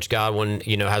something that Coach Godwin,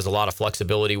 has a lot of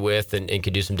flexibility with and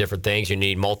can do some different things. You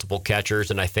need multiple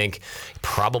catchers, and I think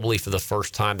probably for the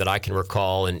first time that I can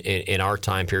recall in our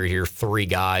time period here, 3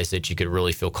 guys that you could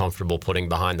really feel comfortable putting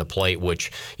behind the plate,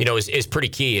 which, is pretty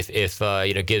key if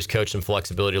gives Coach some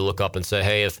flexibility to look up and say,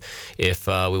 hey, if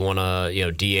we want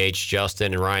to, DH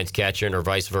Justin and Ryan's catching, or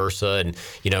vice versa, and,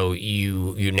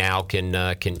 you now can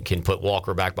put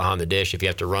Walker back behind the dish if you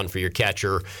have to run for your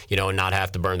catcher, and not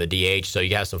have to burn the DH. So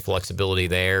you have some flexibility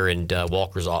there, and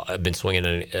Walker's been swinging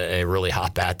a really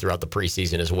hot bat throughout the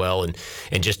preseason as well, and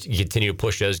just continue to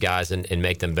push those guys and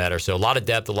make them better. So a lot of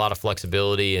depth, a lot of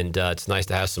flexibility, and it's nice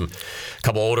to have a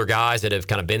couple older guys that have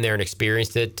kind of been there and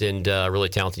experienced it, and a really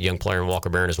talented young player in Walker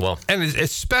Barron as well. And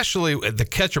especially at the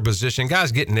catcher position,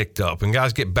 guys get nicked up and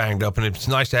guys get banged up, and it's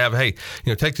nice to have, hey,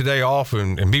 take the day off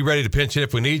and be ready to pinch it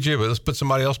if we need you, but let's put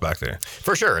somebody else back there.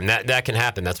 For sure, and that can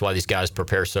happen. That's why these guys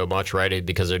prepare so much, right?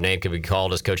 Because their name can be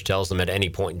called, as Coach tells them, at any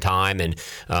point in time. And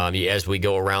as we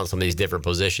go around some of these different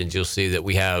positions, you'll see that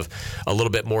we have a little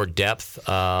bit more depth,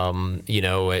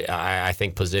 I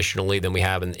think positionally than we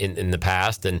have in the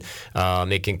past. And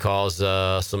it can cause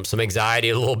some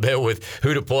anxiety a little bit with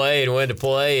who to play and when to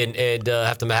play, and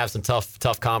have to have some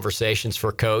tough conversations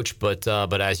for Coach. But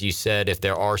as you said, if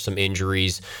there are some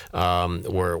injuries,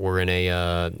 we're in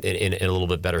a little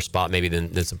bit better spot maybe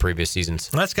than some previous seasons.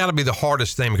 That's got to be the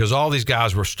hardest thing, because all these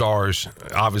guys were stars,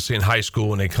 obviously, in high school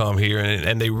when they come here,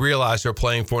 and they realize they're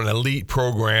playing for an elite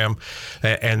program,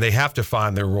 and they have to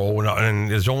find their role. And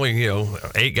there's only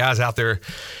 8 guys out there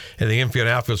in the infield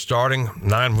and outfield starting,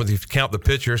 9 when you count the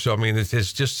pitcher. So I mean,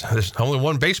 it's just there's only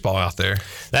one baseball out there.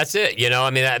 That's it.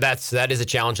 That is a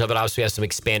challenge of it. Obviously, we have some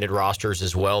expanded rosters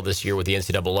as well this year with the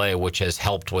NCAA, which has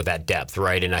helped with that depth,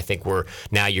 right? And I think you're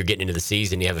getting into the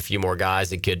season. You have a few more guys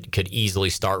that could easily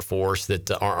start for us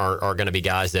that are going to be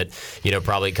guys that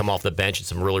probably come off the bench at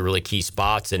some really, really key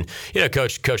spots. And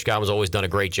Coach Godwin's always done a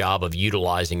great job of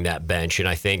utilizing that bench, and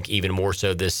I think even more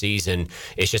so this season,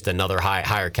 it's just another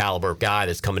higher caliber guy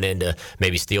that's coming in to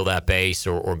maybe steal that base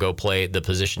or go play the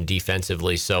position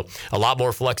defensively. So a lot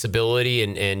more flexibility,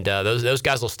 and those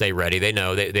guys will stay ready. They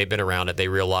know they've been around it. They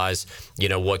realize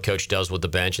what Coach does with the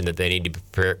bench, and that they need to be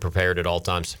prepared at all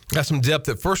times. Got some depth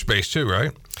at first base too,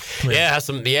 right? Yeah, has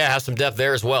some depth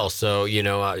there as well. So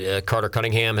Carter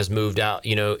Cunningham has moved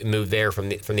there from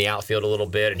the outfield a little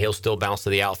bit, and he'll still bounce to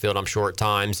the outfield, I'm sure, at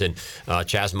times. And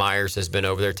Chaz Myers has been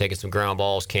over there taking some ground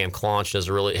balls. Cam Claunch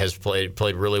has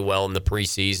played really well in the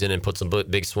preseason and put some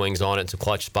big swings on it, and some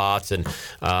clutch spots, and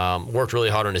worked really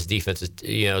hard on his defense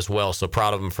as well. So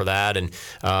proud of him for that. And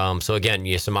so again,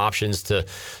 some options to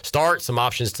start, some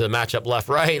options to match up left,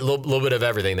 right, a little bit of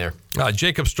everything there.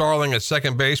 Jacob Starling at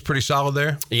second base, pretty solid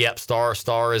there. Yep,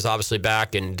 Star is obviously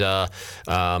back, and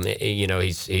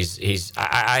he's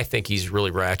I think he's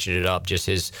really ratcheted up just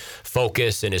his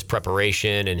focus and his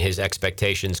preparation and his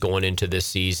expectations going into this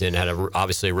season. Had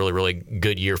obviously a really, really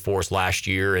good year for us last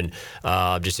year, and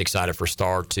just excited for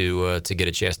Star to get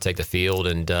a chance to take the field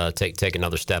and take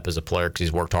another step as a player because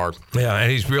he's worked hard. Yeah, and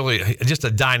he's really just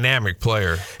a dynamic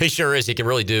player. He sure is. He can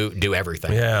really do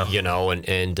everything. Yeah,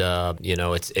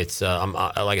 it's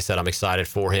like I said, I'm excited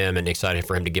for him and excited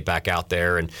for him to get back out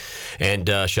there and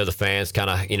show the fans kind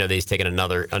of that he's taking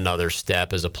another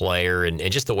step as a player, and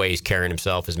just the way he's carrying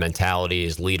himself, his mentality,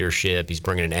 his leadership. He's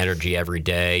bringing an energy every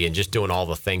day and just doing all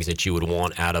the things that you would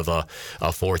want out of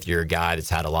a fourth-year guy that's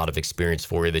had a lot of experience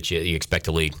for you that you expect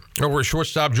to lead. Over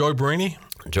shortstop Joey Barini.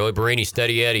 Joey Barini,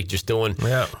 steady Eddie, just doing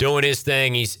his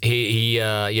thing.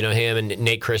 Him and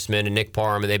Nate Chrisman and Nick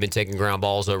Parham, they've been taking ground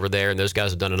balls over there, and those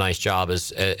guys have done a nice job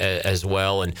as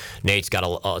well. And Nate's got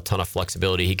a ton of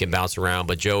flexibility; he can bounce around.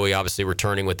 But Joey, obviously,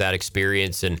 returning with that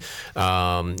experience, and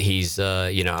he's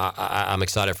I'm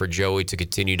excited for Joey to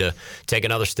continue to take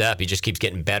another step. He just keeps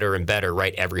getting better and better,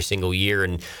 right, every single year.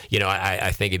 And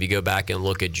I think if you go back and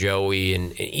look at Joey,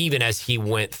 and even as he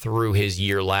went through his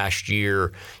year last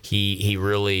year, he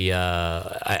really,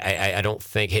 I don't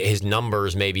think his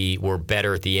numbers maybe were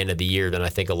better at the end of the year than I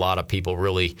think a lot of people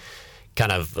really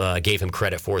kind of gave him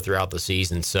credit for throughout the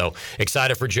season. So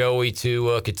excited for Joey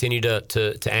to continue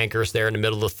to anchor us there in the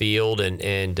middle of the field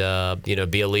and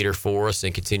be a leader for us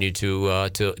and continue to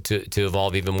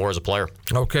evolve even more as a player.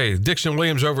 Okay, Dixon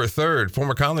Williams over at third,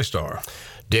 former Conley star.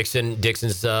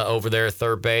 Dixon's over there at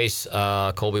third base.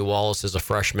 Colby Wallace, as a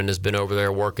freshman, has been over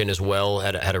there working as well.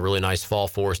 Had a really nice fall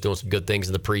for us, doing some good things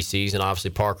in the preseason. Obviously,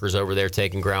 Parker's over there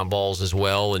taking ground balls as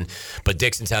well. But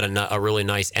Dixon's had a really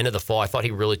nice end of the fall. I thought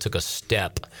he really took a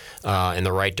step in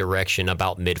the right direction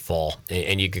about mid-fall,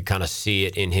 and you could kind of see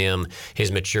it in him,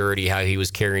 his maturity, how he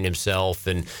was carrying himself,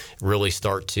 and really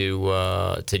start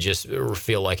to just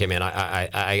feel like, hey man,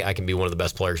 I can be one of the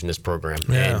best players in this program.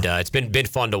 Yeah. And it's been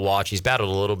fun to watch. He's battled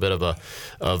a little bit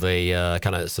of a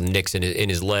kind of some nicks in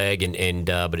his leg,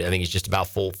 but I think he's just about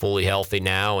fully healthy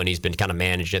now, and he's been kind of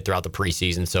managed it throughout the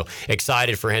preseason. So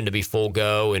excited for him to be full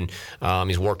go, and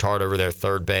he's worked hard over there at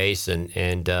third base, and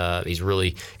he's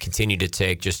really continued to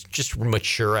take just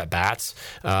mature at bats,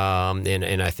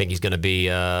 and I think he's going to be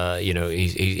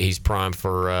he's primed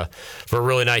for a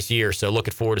really nice year. So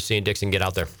looking forward to seeing Dixon get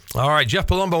out there. All right, Jeff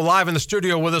Palumbo live in the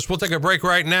studio with us. We'll take a break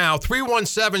right now.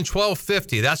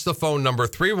 317-1250. That's the phone number,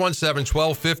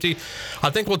 317-1250. I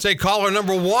think we'll take caller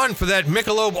number one for that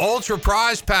Michelob Ultra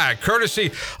prize pack,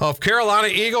 courtesy of Carolina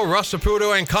Eagle, Russ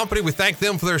Saputo and Company. We thank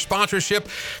them for their sponsorship.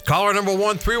 Caller number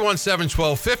one,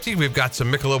 317-1250. We've got some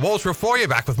Michelob Ultra for you.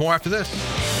 Back with more after this.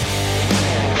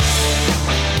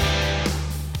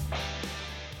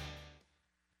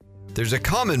 There's a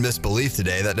common misbelief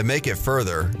today that to make it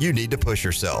further, you need to push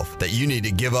yourself, that you need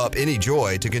to give up any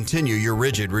joy to continue your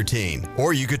rigid routine.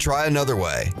 Or you could try another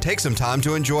way. Take some time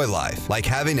to enjoy life, like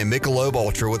having a Michelob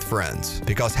Ultra with friends,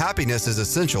 because happiness is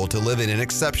essential to living an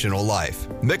exceptional life.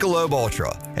 Michelob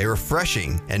Ultra, a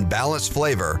refreshing and balanced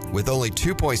flavor with only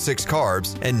 2.6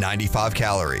 carbs and 95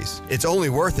 calories. It's only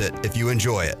worth it if you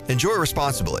enjoy it. Enjoy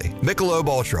responsibly. Michelob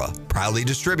Ultra, proudly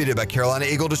distributed by Carolina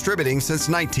Eagle Distributing since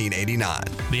 1989.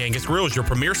 The Angus Grill is your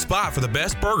premier spot for the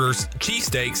best burgers,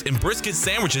 cheesesteaks, and brisket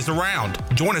sandwiches around.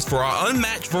 Join us for our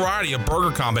unmatched variety of burger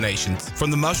combinations,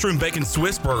 from the mushroom bacon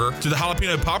Swiss burger to the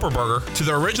jalapeno popper burger to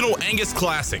the original Angus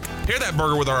classic. Pair that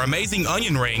burger with our amazing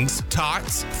onion rings,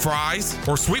 tots, fries,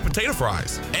 or sweet potato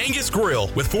fries. Angus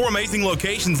Grill, with 4 amazing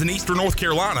locations in eastern North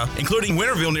Carolina, including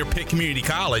Winterville near Pitt Community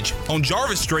College, on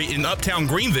Jarvis Street in uptown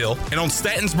Greenville, and on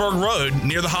Statensburg Road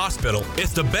near the hospital.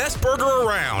 It's the best burger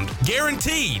around,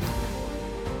 guaranteed.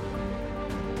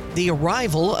 The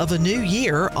arrival of a new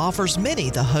year offers many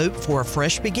the hope for a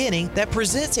fresh beginning that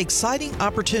presents exciting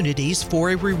opportunities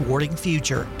for a rewarding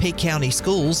future. Pitt County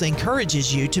Schools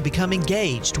encourages you to become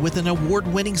engaged with an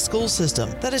award-winning school system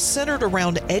that is centered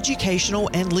around educational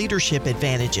and leadership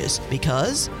advantages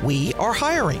because we are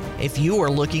hiring. If you are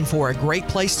looking for a great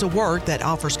place to work that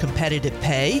offers competitive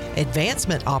pay,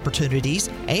 advancement opportunities,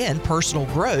 and personal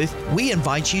growth, we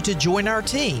invite you to join our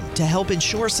team to help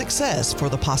ensure success for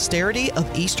the posterity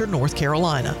of Eastern North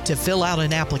Carolina. To fill out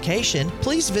an application,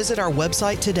 please visit our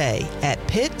website today at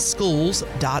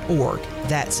pittschools.org.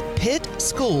 That's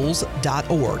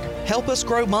pittschools.org. Help us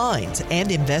grow minds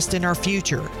and invest in our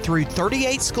future through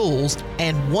 38 schools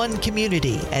and one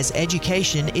community, as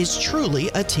education is truly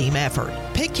a team effort.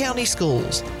 Pitt County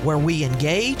Schools, where we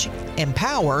engage,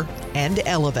 empower, and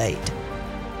elevate.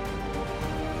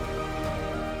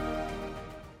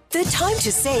 The time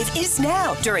to save is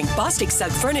now during Bostic Sugg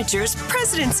Furniture's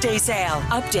President's Day sale.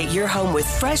 Update your home with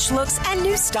fresh looks and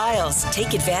new styles.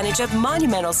 Take advantage of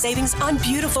monumental savings on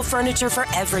beautiful furniture for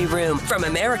every room from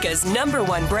America's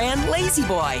 #1 brand, Lazy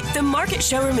Boy. The Market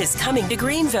Showroom is coming to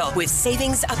Greenville with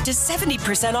savings up to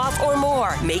 70% off or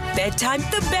more. Make bedtime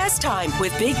the best time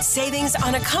with big savings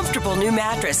on a comfortable new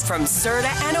mattress from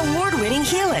Serta and award-winning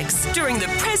Helix during the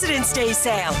President's Day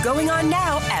sale going on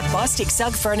now at Bostic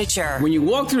Sugg Furniture. When you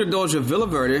walk through the doors of Villa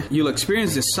Verde, you'll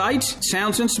experience the sights,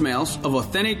 sounds, and smells of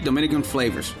authentic Dominican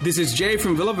flavors. This is Jay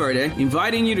from Villa Verde,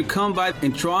 inviting you to come by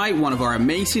and try one of our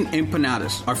amazing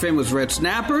empanadas, our famous red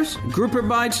snappers, grouper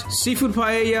bites, seafood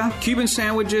paella, Cuban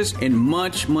sandwiches, and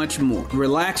much, much more.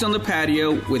 Relax on the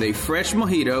patio with a fresh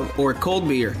mojito or a cold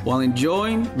beer while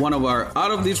enjoying one of our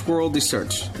out-of-this-world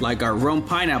desserts, like our rum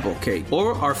pineapple cake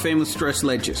or our famous tres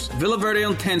leches. Villa Verde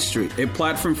on 10th Street, a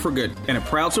platform for good, and a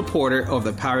proud supporter of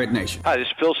the Pirate Nation. Hi, this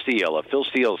is Phil Steele of Phil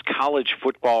Steele's College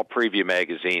Football Preview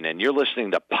Magazine, and you're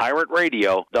listening to Pirate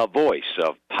Radio, the voice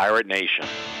of Pirate Nation.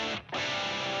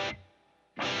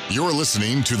 You're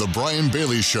listening to The Brian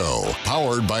Bailey Show,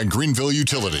 powered by Greenville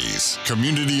Utilities.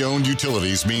 Community-owned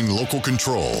utilities mean local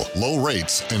control, low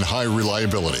rates, and high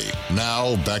reliability.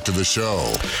 Now, back to the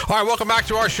show. All right, welcome back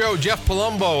to our show. Jeff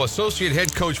Palumbo, Associate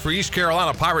Head Coach for East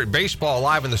Carolina Pirate Baseball,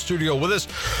 live in the studio with us.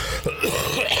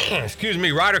 Excuse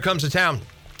me, Ryder comes to town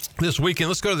this weekend.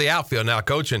 Let's go to the outfield now,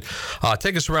 Coach, and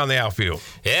take us around the outfield.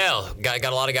 Yeah, got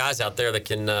a lot of guys out there that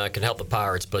can help the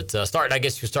Pirates. But starting, I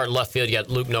guess you start in left field. You got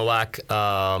Luke Nowak,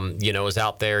 is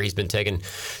out there. He's been taking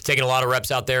a lot of reps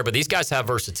out there. But these guys have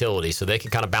versatility, so they can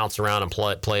kind of bounce around and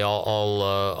play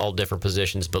all different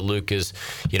positions. But Luke is,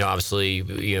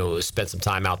 obviously, spent some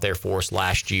time out there for us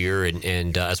last year,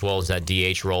 and as well as that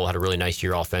DH role, had a really nice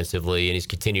year offensively, and he's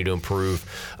continued to improve.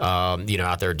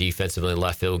 Out there defensively in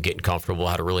left field, getting comfortable.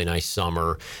 Had a really nice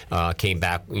summer, came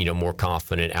back more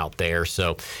confident out there.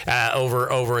 So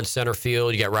over in center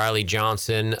field, you got Riley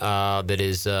Johnson that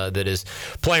is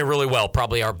playing really well,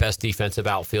 probably our best defensive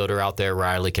outfielder out there.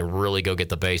 Riley can really go get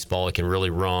the baseball, he can really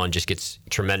run, just gets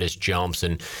tremendous jumps,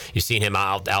 and you've seen him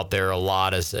out there a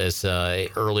lot as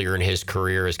earlier in his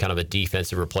career as kind of a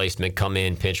defensive replacement, come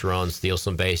in, pinch run, steal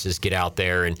some bases, get out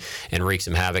there and wreak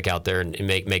some havoc out there and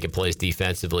making plays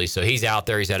defensively. So he's out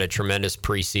there, he's had a tremendous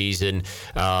preseason.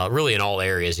 Really in all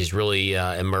areas. He's really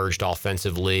emerged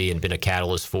offensively and been a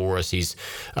catalyst for us. He's,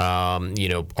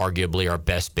 arguably our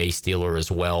best base stealer as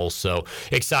well. So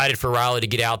excited for Riley to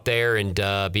get out there and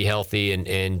be healthy.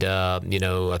 And I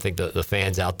think the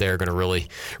fans out there are going to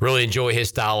really enjoy his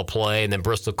style of play. And then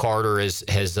Bristol Carter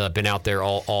has been out there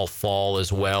all fall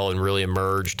as well and really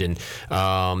emerged and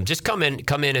just come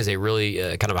in as a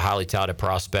really kind of a highly touted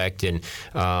prospect and,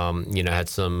 had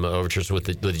some overtures with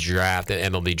the draft, the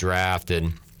MLB draft,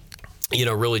 and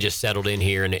really just settled in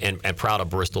here and proud of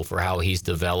Bristol for how he's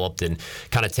developed and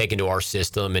kind of taken to our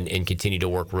system and continue to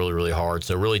work really, really hard.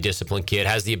 So really disciplined kid,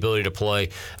 has the ability to play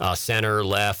center,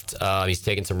 left. He's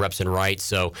taking some reps in right.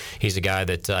 So he's a guy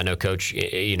that I know Coach,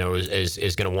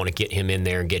 is going to want to get him in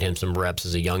there and get him some reps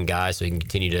as a young guy so he can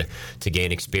continue to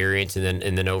gain experience. And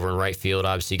then over in right field,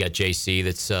 obviously you got JC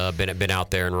that's been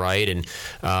out there in right. And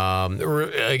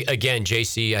again,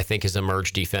 JC I think has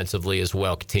emerged defensively as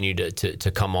well, continued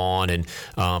to come on and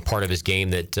part of his game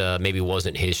that maybe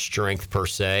wasn't his strength per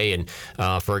se. And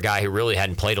for a guy who really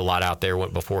hadn't played a lot out there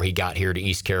before he got here to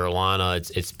East Carolina,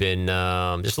 it's been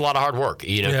just a lot of hard work.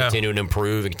 Continuing to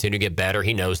improve and continue to get better.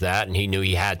 He knows that, and he knew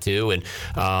he had to. And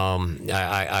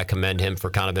I commend him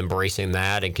for kind of embracing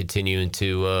that and continuing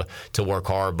to work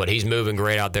hard. But he's moving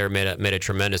great out there. Made a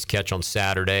tremendous catch on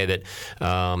Saturday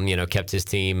that kept his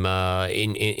team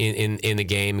in the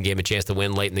game and gave him a chance to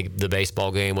win late in the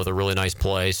baseball game with a really nice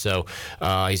play. So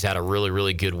he's had a really,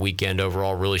 really good weekend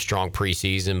overall, really strong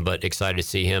preseason, but excited to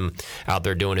see him out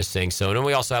there doing his thing. So, and then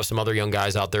we also have some other young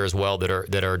guys out there as well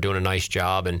that are doing a nice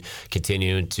job and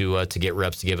continuing to get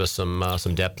reps to give us some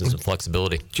depth and some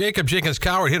flexibility. Jacob Jenkins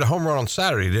Coward hit a home run on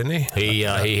Saturday, didn't he?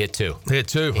 He hit two. Hit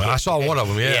two. I saw one of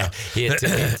them. Yeah, he hit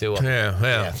two.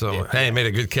 Yeah. So he made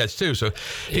a good catch too. So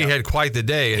he had quite the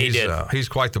day. And He did. He's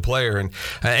quite the player,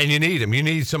 and you need him. You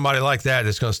need somebody like that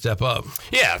that's going to step up.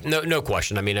 Yeah, no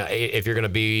question. I mean, if you're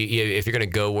going to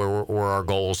go where our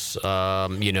goals, where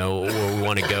we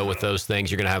want to go with those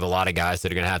things, you're going to have a lot of guys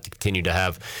that are going to have to continue to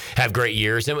have great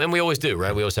years, and we always do,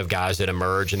 right? We always have guys that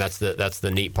emerge, and that's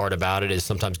the neat part about it is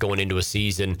sometimes going into a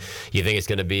season, you think it's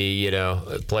going to be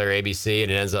player ABC,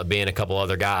 and it ends up being a couple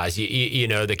other guys,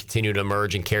 that continue to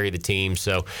emerge and carry the team.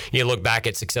 So you look back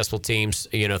at successful teams,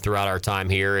 throughout our time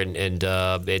here, and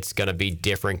it's going to be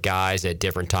different guys at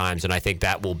different times, and I think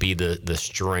that will be the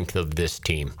strength of this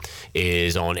team.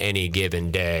 Is on any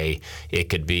given day, it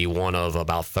could be one of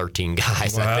about 13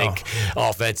 guys. Wow. I think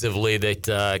offensively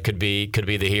that could be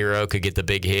the hero, could get the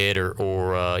big hit, or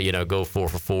go 4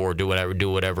 for 4, do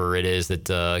whatever it is that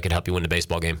could help you win the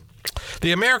baseball game.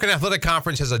 The American Athletic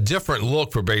Conference has a different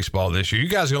look for baseball this year. You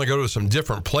guys are going to go to some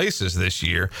different places this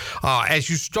year. As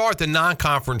you start the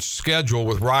non-conference schedule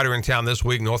with Ryder in town this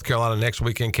week, North Carolina next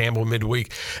weekend, Campbell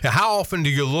midweek, how often do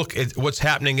you look at what's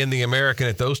happening in the American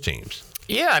at those teams?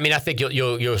 Yeah, I mean, I think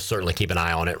you'll certainly keep an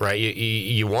eye on it, right?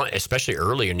 You want, especially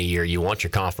early in the year, you want your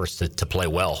conference to play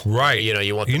well, right? You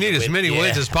need as many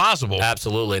wins as possible.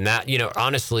 Absolutely, and that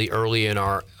honestly, early in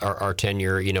our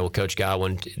tenure, Coach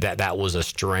Godwin, that was a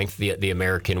strength. The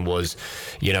American was,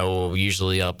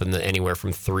 usually up in the anywhere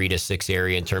from 3 to 6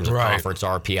 area in terms of conference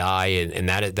RPI, and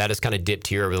that has kind of dipped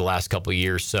here over the last couple of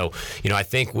years. So I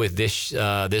think with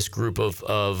this group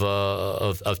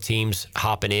of teams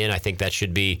hopping in, I think that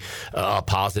should be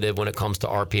positive when it comes to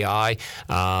RPI.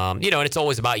 And it's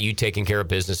always about you taking care of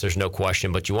business. There's no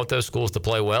question, but you want those schools to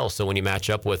play well. So when you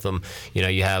match up with them,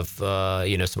 you have some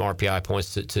RPI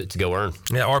points to go earn.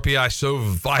 Yeah, RPI is so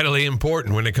vitally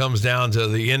important when it comes down to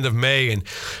the end of May and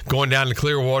going down to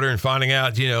Clearwater and finding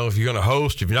out, if you're going to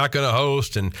host, if you're not going to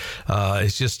host, and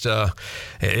it's just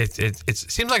it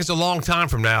seems like it's a long time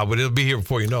from now, but it'll be here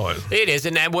before you know it. It is,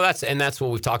 and that's what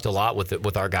we've talked a lot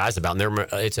with our guys about. And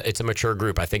it's a mature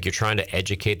group. I think you're trying to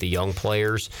educate the young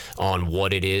players on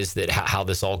what it is how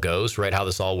this all goes, right? How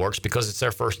this all works, because it's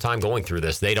their first time going through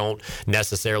this. They don't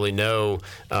necessarily know,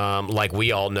 like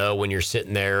we all know when you're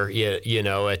sitting there,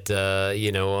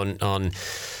 on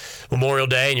Memorial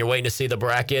Day and you're waiting to see the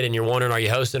bracket and you're wondering, are you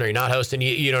hosting, are you not hosting?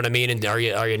 You know what I mean? And are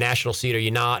you a national seed, are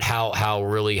you not?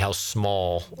 How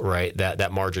small, right,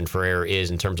 that margin for error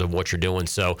is in terms of what you're doing.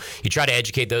 So you try to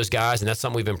educate those guys, and that's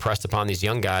something we've impressed upon these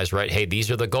young guys, right? Hey,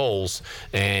 these are the goals,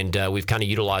 and we've kind of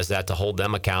utilized that to hold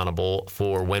them accountable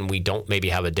for when we don't maybe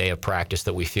have a day of practice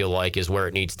that we feel like is where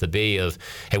it needs to be of,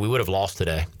 hey, we would have lost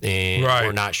today, and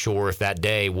we're not sure if that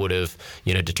day would have,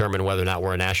 determined whether or not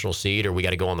we're a national seed or we got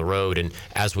to go on the road. And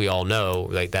as we all know,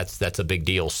 like that's a big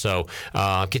deal. So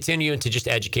continuing to just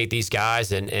educate these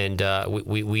guys, and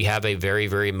we have a very,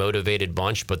 very motivated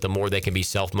bunch, but the more they can be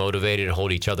self-motivated and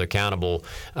hold each other accountable,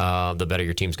 the better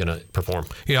your team's going to perform.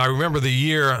 I remember the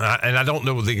year, and I don't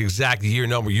know the exact year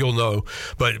number, you'll know,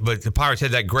 but the Pirates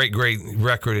had that great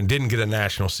record and didn't get a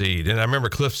national seed. And I remember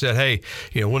Cliff said, hey,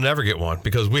 we'll never get one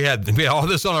because we had all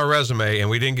this on our resume and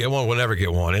we didn't get one, we'll never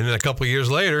get one. And then a couple of years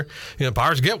later,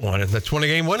 Pirates get one. It's a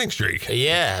 20-game winning streak.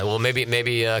 Yeah, well,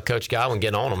 maybe Coach Godwin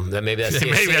getting on them. Maybe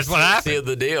that's what happened. Seal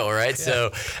the deal, right? Yeah.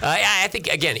 So I think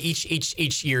again,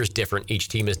 each year is different. Each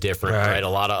team is different, right? A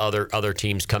lot of other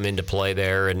teams come into play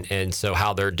there, and so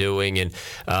how they're doing, and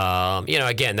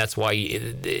again, that's why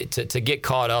to get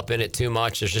caught up in it too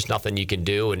much, there's just nothing you can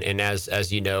do. And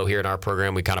as you know, here in our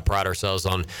program, we kind of pride ourselves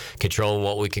on controlling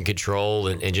what we can control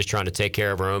and just trying to take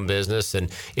care of our own business. And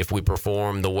if we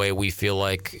perform the way we feel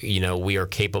like we are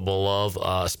capable of,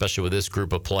 especially with this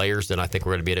group of players, then I think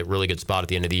we're going to be at a really good spot at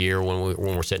the end of the year when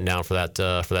we're sitting down for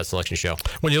that selection show.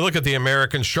 When you look at the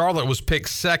Americans, Charlotte was picked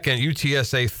second,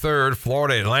 UTSA third,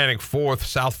 Florida Atlantic fourth,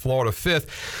 South Florida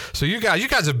fifth. So you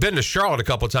guys have been to Charlotte a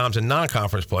couple of times in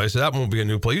non-conference play, so that won't be a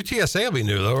new play. UTSA will be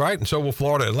new though, right? And so will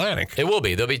Florida Atlantic. It will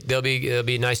be. There'll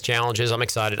be nice challenges. I'm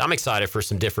excited for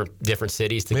some different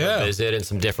cities to go visit and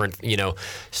some different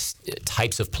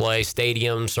types of play,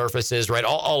 stadium surfaces, right?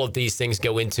 All of these things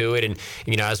go into it, and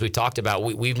as we talked about,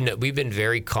 we we've been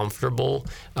very comfortable,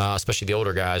 especially the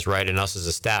older guys, right, and us as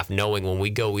a staff, knowing when we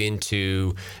go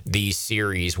into these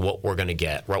series what we're going to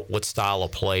get, right? What style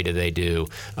of play do they do?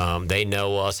 They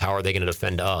know us. How are they going to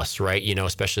defend us, right?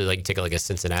 Especially like take like a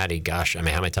Cincinnati. Gosh, I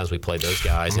mean, how many times we played those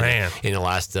guys in the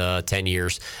last 10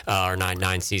 years or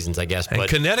nine seasons, I guess. And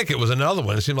Connecticut was another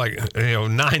one. It seemed like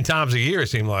 9 times a year. It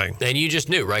seemed like. And you just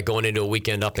knew, right, going into a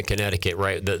weekend up in Connecticut,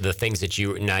 right, the things that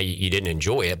you didn't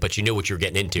enjoy it, but you knew what you were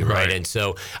getting into, right? And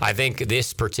so I think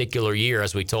this particular year,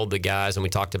 as we told the guys and we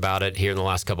talked about it here in the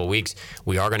last couple of weeks,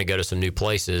 we are going to go to some new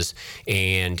places,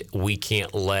 and we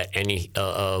can't let any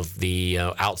of the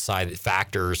outside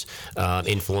factors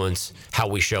influence how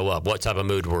we show up, what type of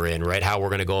mood we're in, right, how we're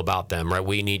going to go about them, right?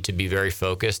 We need to be very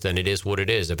focused, and it is what it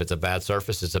is. If it's a bad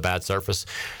surface, it's a bad surface.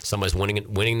 Somebody's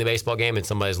winning the baseball game, and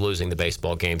somebody's losing the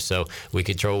baseball game. So we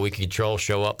control,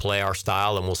 show up, play our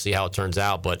style, and we'll see how it turns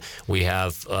out. But we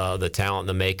have the talent,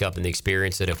 the makeup, and the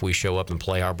experience that if we show up and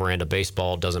play our brand of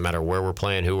baseball, it doesn't matter where we're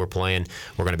playing, who we're playing,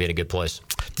 we're going to be in a good place.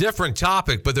 Different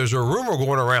topic, but there's a rumor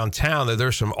going around town that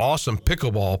there's some awesome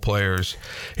pickleball players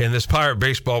in this Pirate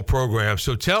baseball program.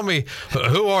 So tell me,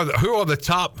 who are the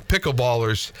top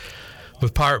pickleballers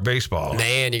with Pirate baseball?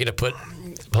 Man, you're going to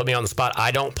put me on the spot.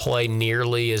 I don't play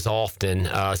nearly as often.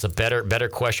 It's a better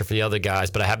question for the other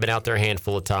guys, but I have been out there a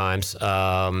handful of times,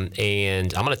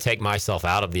 and I'm going to take myself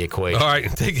out of the equation. All right,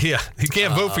 you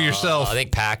can't vote for yourself. I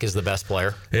think Pac is the best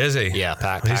player. Is he? Yeah,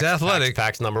 Pac. He's athletic.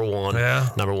 Pac's number one. Yeah.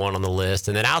 Number one on the list.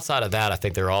 And then outside of that, I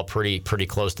think they're all pretty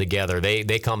close together.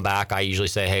 They come back. I usually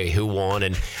say, hey, who won?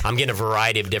 And I'm getting a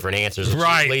variety of different answers,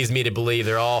 which leads me to believe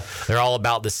they're all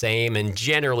about the same. And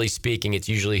generally speaking, it's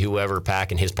usually whoever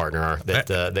Pac and his partner are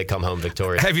that come home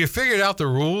victorious. Have you figured out the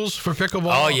rules for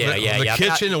pickleball? Oh yeah, the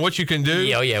kitchen and what you can do.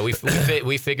 Yeah. We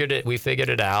figured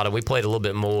it out, and we played a little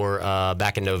bit more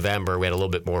back in November. We had a little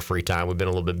bit more free time. We've been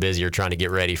a little bit busier trying to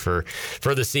get ready for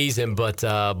the season, but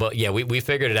yeah, we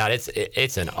figured it out.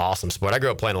 It's an awesome sport. I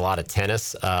grew up playing a lot of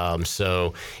tennis,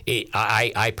 so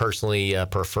I personally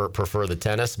prefer the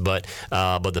tennis, but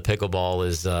the pickleball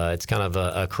is it's kind of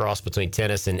a cross between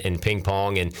tennis and ping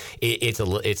pong, and it's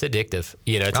addictive.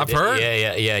 I've heard.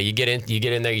 Yeah. You get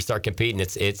in there, you start competing.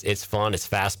 It's fun. It's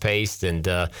fast paced, and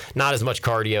not as much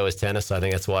cardio as tennis. So I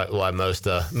think that's why most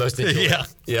enjoy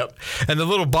it. Yep. And the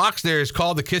little box there is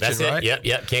called the kitchen, that's right? It.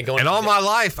 Yep. Can't go in. And all my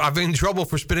life, I've been in trouble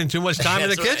for spending too much time in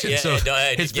the kitchen. Yeah, so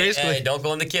it's basically don't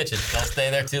go in the kitchen. Don't stay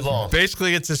there too long.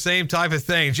 Basically, it's the same type of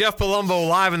thing. Jeff Palumbo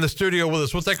live in the studio with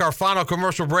us. We'll take our final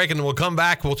commercial break, and then we'll come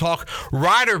back. We'll talk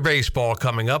Rider baseball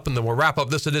coming up, and then we'll wrap up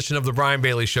this edition of the Brian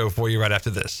Bailey Show for you right after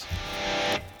this.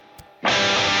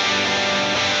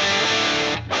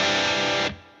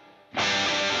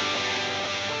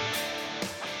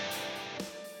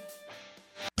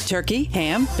 Turkey,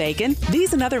 ham, bacon.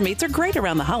 These and other meats are great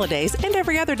around the holidays and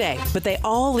every other day, but they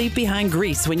all leave behind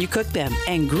grease when you cook them,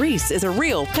 and grease is a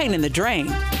real pain in the drain.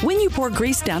 When you pour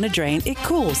grease down a drain, it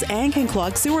cools and can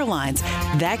clog sewer lines.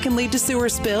 That can lead to sewer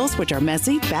spills, which are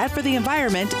messy, bad for the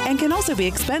environment, and can also be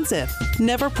expensive.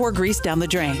 Never pour grease down the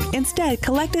drain. Instead,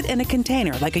 collect it in a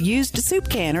container like a used soup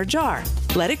can or jar.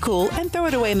 Let it cool and throw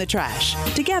it away in the trash.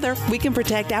 Together, we can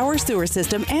protect our sewer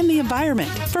system and the environment.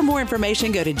 For more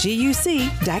information, go to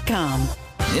guc.com.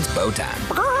 It's bow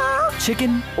time.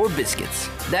 Chicken or biscuits?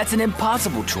 That's an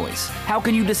impossible choice. How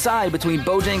can you decide between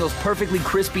Bojangles' perfectly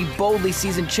crispy, boldly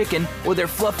seasoned chicken or their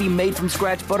fluffy,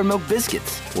 made-from-scratch buttermilk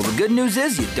biscuits? Well, the good news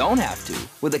is you don't have to.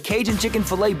 With a Cajun chicken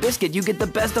filet biscuit, you get the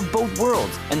best of both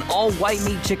worlds. An all-white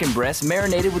meat chicken breast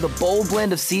marinated with a bold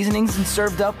blend of seasonings and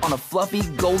served up on a fluffy,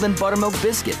 golden buttermilk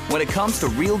biscuit. When it comes to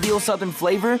real-deal Southern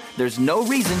flavor, there's no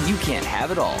reason you can't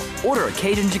have it all. Order a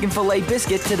Cajun chicken filet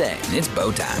biscuit today. It's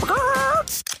bow time.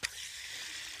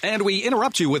 And we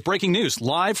interrupt you with breaking news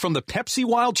live from the Pepsi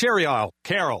Wild Cherry aisle.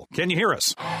 Carol, can you hear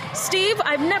us? Steve,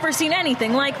 I've never seen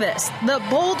anything like this. The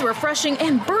bold, refreshing,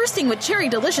 and bursting with cherry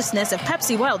deliciousness of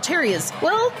Pepsi Wild Cherry is,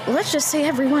 well, let's just say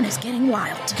everyone is getting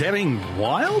wild. Getting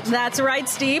wild? That's right,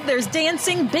 Steve. There's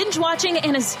dancing, binge-watching,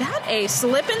 and is that a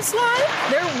slip and slide?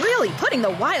 They're really putting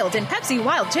the wild in Pepsi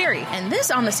Wild Cherry, and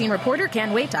this on-the-scene reporter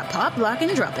can't wait to pop, lock,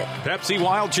 and drop it. Pepsi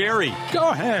Wild Cherry. Go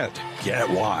ahead. Get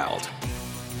wild.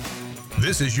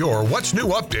 This is your What's New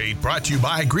update brought to you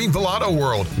by Greenville Auto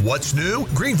World. What's new?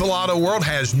 Greenville Auto World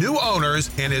has new owners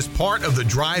and is part of the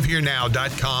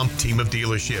DriveHereNow.com team of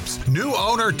dealerships. New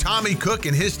owner Tommy Cook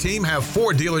and his team have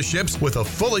 4 dealerships with a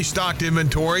fully stocked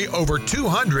inventory, over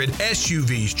 200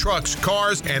 SUVs, trucks,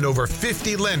 cars, and over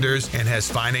 50 lenders, and has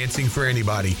financing for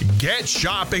anybody. Get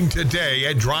shopping today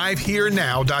at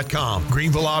DriveHereNow.com.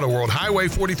 Greenville Auto World, Highway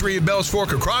 43 at Bells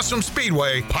Fork across from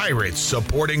Speedway. Pirates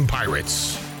supporting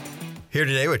pirates. Here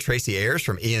today with Tracy Ayers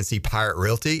from ENC Pirate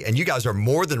Realty, and you guys are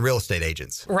more than real estate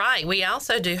agents. Right. We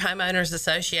also do homeowners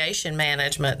association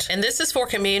management, and this is for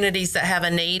communities that have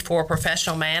a need for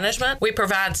professional management. We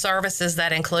provide services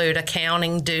that include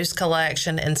accounting, dues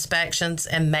collection, inspections,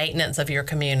 and maintenance of your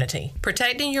community.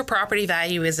 Protecting your property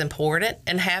value is important,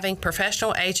 and having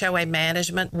professional HOA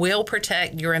management will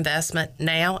protect your investment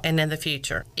now and in the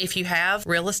future. If you have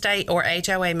real estate or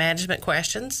HOA management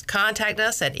questions, contact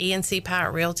us at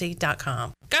encpiraterealty.com.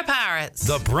 Go Pirates!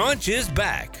 The brunch is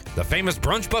back. The famous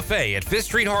brunch buffet at Fifth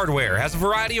Street Hardware has a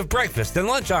variety of breakfast and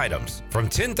lunch items from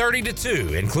 10:30 to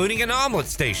 2, including an omelet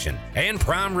station and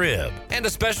prime rib, and a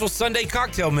special Sunday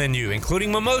cocktail menu,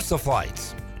 including mimosa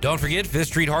flights. Don't forget, Fifth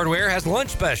Street Hardware has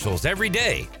lunch specials every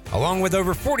day, along with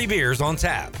over 40 beers on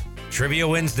tap. Trivia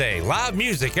Wednesday, live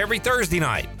music every Thursday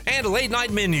night, and a late-night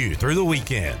menu through the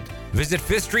weekend. Visit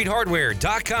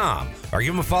FifthStreetHardware.com or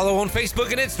give them a follow on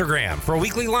Facebook and Instagram for a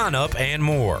weekly lineup and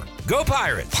more. Go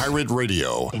Pirates! Pirate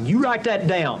Radio. And you write that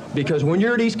down, because when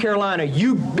you're at East Carolina,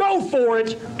 you go for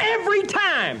it every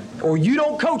time. Or you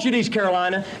don't coach at East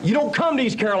Carolina, you don't come to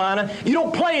East Carolina, you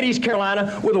don't play at East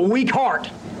Carolina with a weak heart.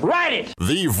 Write it!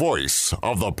 The voice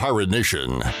of the Pirate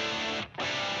Nation.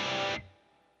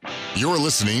 You're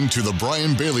listening to The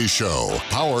Brian Bailey Show,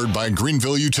 powered by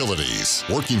Greenville Utilities,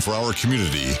 working for our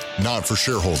community, not for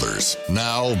shareholders.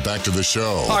 Now, back to the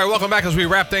show. All right, welcome back as we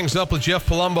wrap things up with Jeff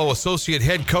Palumbo, associate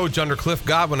head coach under Cliff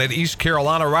Godwin at East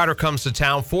Carolina. Ryder comes to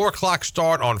town, 4 o'clock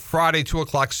start on Friday, 2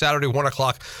 o'clock Saturday, 1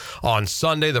 o'clock on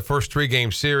Sunday, the first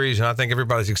 3-game series, and I think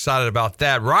everybody's excited about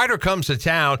that. Ryder comes to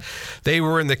town. They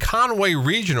were in the Conway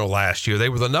Regional last year. They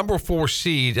were the number 4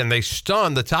 seed, and they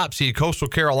stunned the top seed, Coastal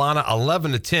Carolina,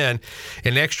 11-10.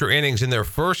 In extra innings in their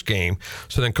first game.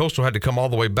 So then Coastal had to come all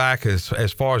the way back as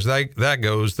far as that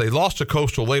goes. They lost to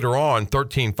Coastal later on,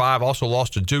 13-5. Also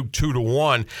lost to Duke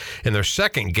 2-1 in their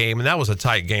second game, and that was a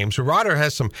tight game. So Ryder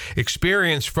has some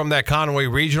experience from that Conway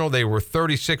Regional. They were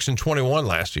 36-21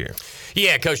 last year.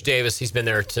 Yeah, Coach Davis, he's been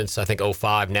there since, I think,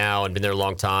 05 now and been there a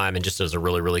long time and just does a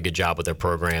really, really good job with their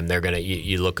program. They're going to,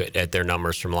 you look at their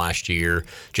numbers from last year,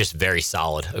 just very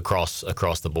solid across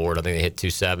the board. I think they hit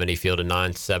 270, fielded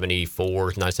 973,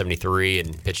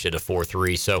 and pitched it a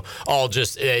 4.3. So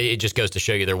it just goes to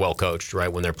show you they're well coached,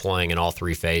 right, when they're playing in all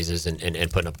 3 phases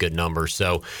and putting up good numbers.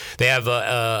 So they have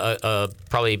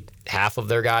probably half of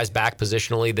their guys back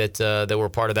positionally that were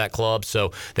part of that club.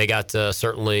 So they got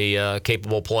certainly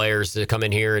capable players to come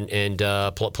in here and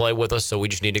play with us. So we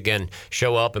just need to, again,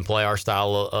 show up and play our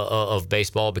style of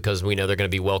baseball, because we know they're going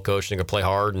to be well coached and going to play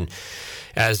hard. And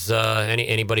as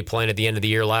anybody playing at the end of the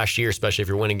year last year, especially if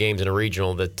you're winning games in a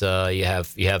regional, that you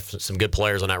have some good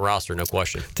players on that roster, no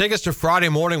question. Take us to Friday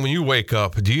morning when you wake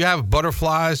up. Do you have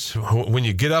butterflies when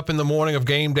you get up in the morning of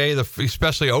game day,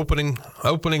 especially opening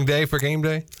day for game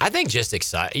day? I think just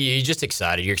excited. You're just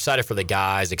excited. You're excited for the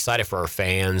guys, excited for our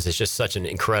fans. It's just such an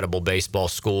incredible baseball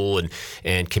school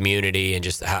and community, and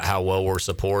just how well we're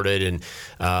supported, and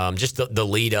just the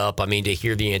lead up. I mean, to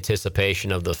hear the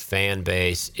anticipation of the fan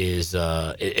base is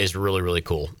really, really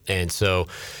cool. And so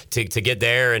to get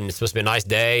there, and it's supposed to be a nice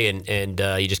day, and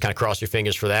you just kind of cross your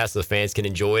fingers for that, so the fans can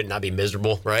enjoy it and not be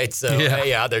miserable, right? So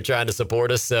yeah, they're trying to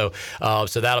support us. So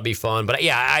that'll be fun. But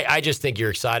yeah, I just think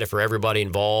you're excited for everybody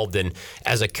involved. And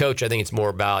as a coach, I think it's more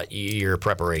about your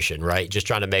preparation, right? Just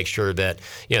trying to make sure that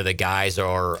the guys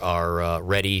are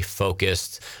ready,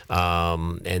 focused,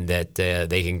 and that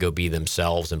they can go be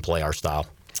themselves and play our style.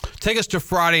 Take us to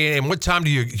Friday, and what time do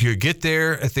you get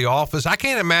there at the office? I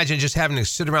can't imagine just having to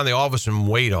sit around the office and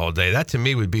wait all day. That to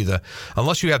me would be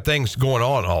unless you have things going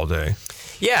on all day.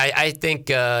 Yeah, I think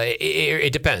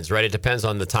it depends, right? It depends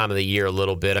on the time of the year a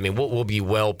little bit. I mean, we'll be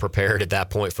well prepared at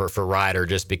that point for Ryder,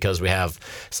 just because we have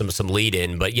some lead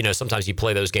in. But sometimes you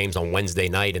play those games on Wednesday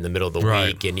night in the middle of the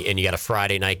week, and you got a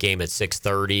Friday night game at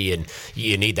 6:30, and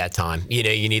you need that time.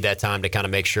 You need that time to kind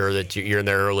of make sure that you're in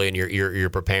there early and you're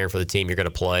preparing for the team you're going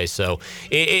to play. So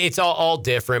it's all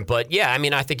different. But yeah, I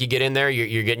mean, I think you get in there,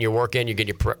 you're getting your work in, you're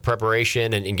getting your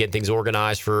preparation, and getting things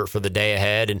organized for the day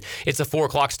ahead. And it's a 4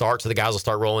 o'clock start, so the guys will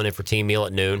start rolling in for team meal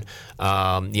at noon.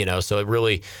 So it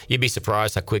really, you'd be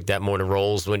surprised how quick that morning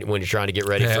rolls when you're trying to get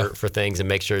ready for things and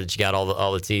make sure that you got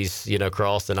all the T's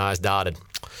crossed and I's dotted.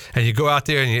 And you go out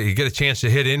there and you get a chance to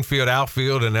hit infield,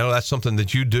 outfield, and that's something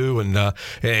that you do. And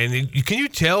can you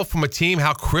tell from a team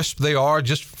how crisp they are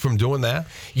just from doing that?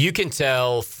 You can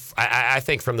tell I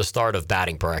think from the start of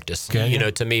batting practice.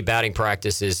 Okay. To me, batting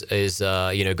practice is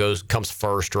comes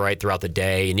first, right, throughout the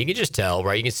day, and you can just tell,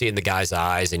 right? You can see it in the guys'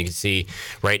 eyes, and you can see,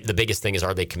 right, the biggest thing is,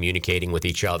 are they communicating with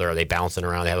each other? Are they bouncing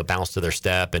around? They have a bounce to their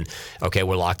step, and okay,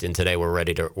 we're locked in today. We're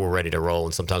ready to roll,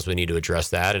 and sometimes we need to address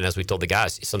that. And as we told the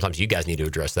guys, sometimes you guys need to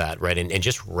address that, right? And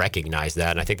just recognize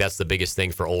that. And I think that's the biggest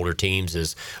thing for older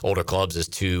teams, older clubs, is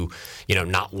to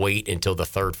not wait until the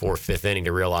third, fourth, fifth inning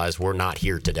to realize we're not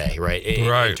here today, right?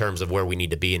 In terms of where we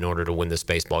need to be in order to win this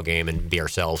baseball game and be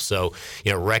ourselves. So,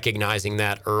 recognizing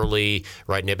that early,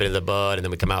 right, nip it in the bud, and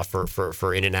then we come out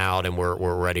for in and out, and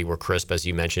we're ready, we're crisp, as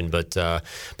you mentioned. But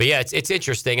yeah, it's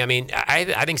interesting. I mean,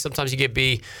 I think sometimes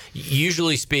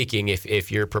usually speaking,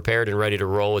 if you're prepared and ready to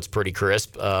roll, it's pretty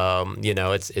crisp.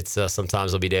 It's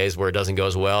sometimes there'll be days where it doesn't go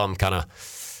as well. I'm kind of,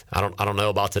 I don't know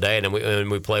about today, and then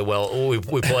we play well. We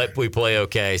play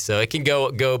okay. So it can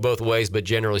go both ways, but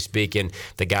generally speaking,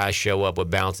 the guys show up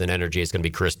with bounce and energy. It's going to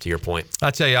be crisp, to your point.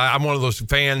 I tell you, I'm one of those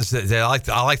fans that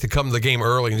I like to come to the game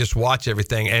early and just watch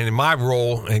everything. And in my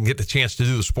role, and get the chance to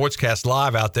do the sportscast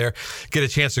live out there, get a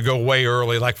chance to go way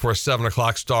early, like for a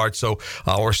 7:00 start, so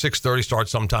or 6:30 start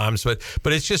sometimes. But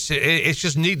it's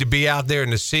just neat to be out there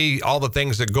and to see all the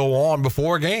things that go on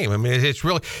before a game. I mean, it's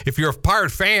really, if you're a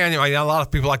Pirate fan, a lot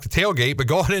of people like to tailgate, but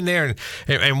going in there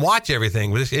and watch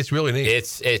everything, it's really neat.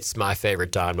 It's my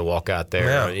favorite time to walk out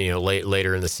there. Yeah.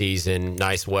 Later in the season,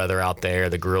 nice weather out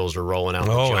there. The grills are rolling out in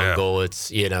the jungle. Yeah.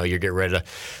 It's you're getting ready to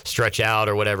stretch out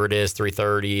or whatever it is,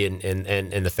 3:30,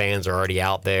 and the fans are already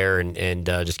out there and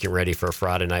just getting ready for a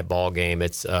Friday night ball game.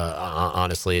 It's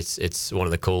honestly, it's one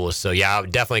of the coolest. So yeah, I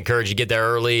would definitely encourage you to get there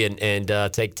early and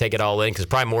take it all in, because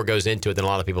probably more goes into it than a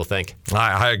lot of people think.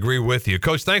 I agree with you,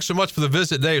 Coach. Thanks so much for the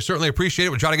visit today. Certainly appreciate it.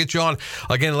 We'll try to get you on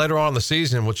again later on in the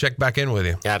season, and we'll check back in with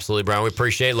you. Absolutely, Brian. We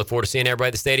appreciate it. Look forward to seeing everybody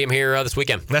at the stadium here this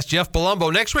weekend. That's Jeff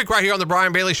Palumbo. Next week, right here on the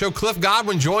Brian Bailey Show, Cliff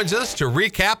Godwin joins us to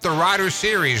recap the Ryder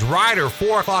Series. Ryder,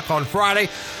 4 o'clock on Friday,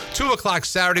 2 o'clock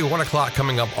Saturday, 1 o'clock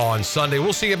coming up on Sunday.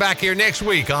 We'll see you back here next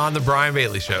week on the Brian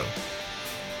Bailey Show.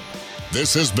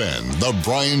 This has been The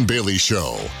Brian Bailey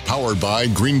Show, powered by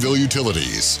Greenville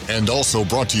Utilities, and also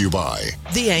brought to you by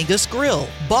The Angus Grill,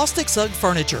 Bostic Sugg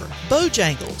Furniture,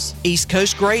 Bojangles, East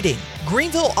Coast Grading,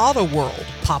 Greenville Auto World,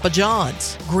 Papa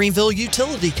John's, Greenville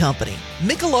Utility Company,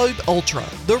 Michelob Ultra,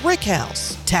 The Rick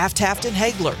House, Taft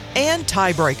Hagler, and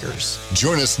Tiebreakers.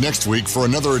 Join us next week for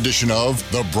another edition of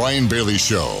The Brian Bailey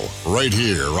Show, right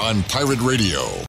here on Pirate Radio.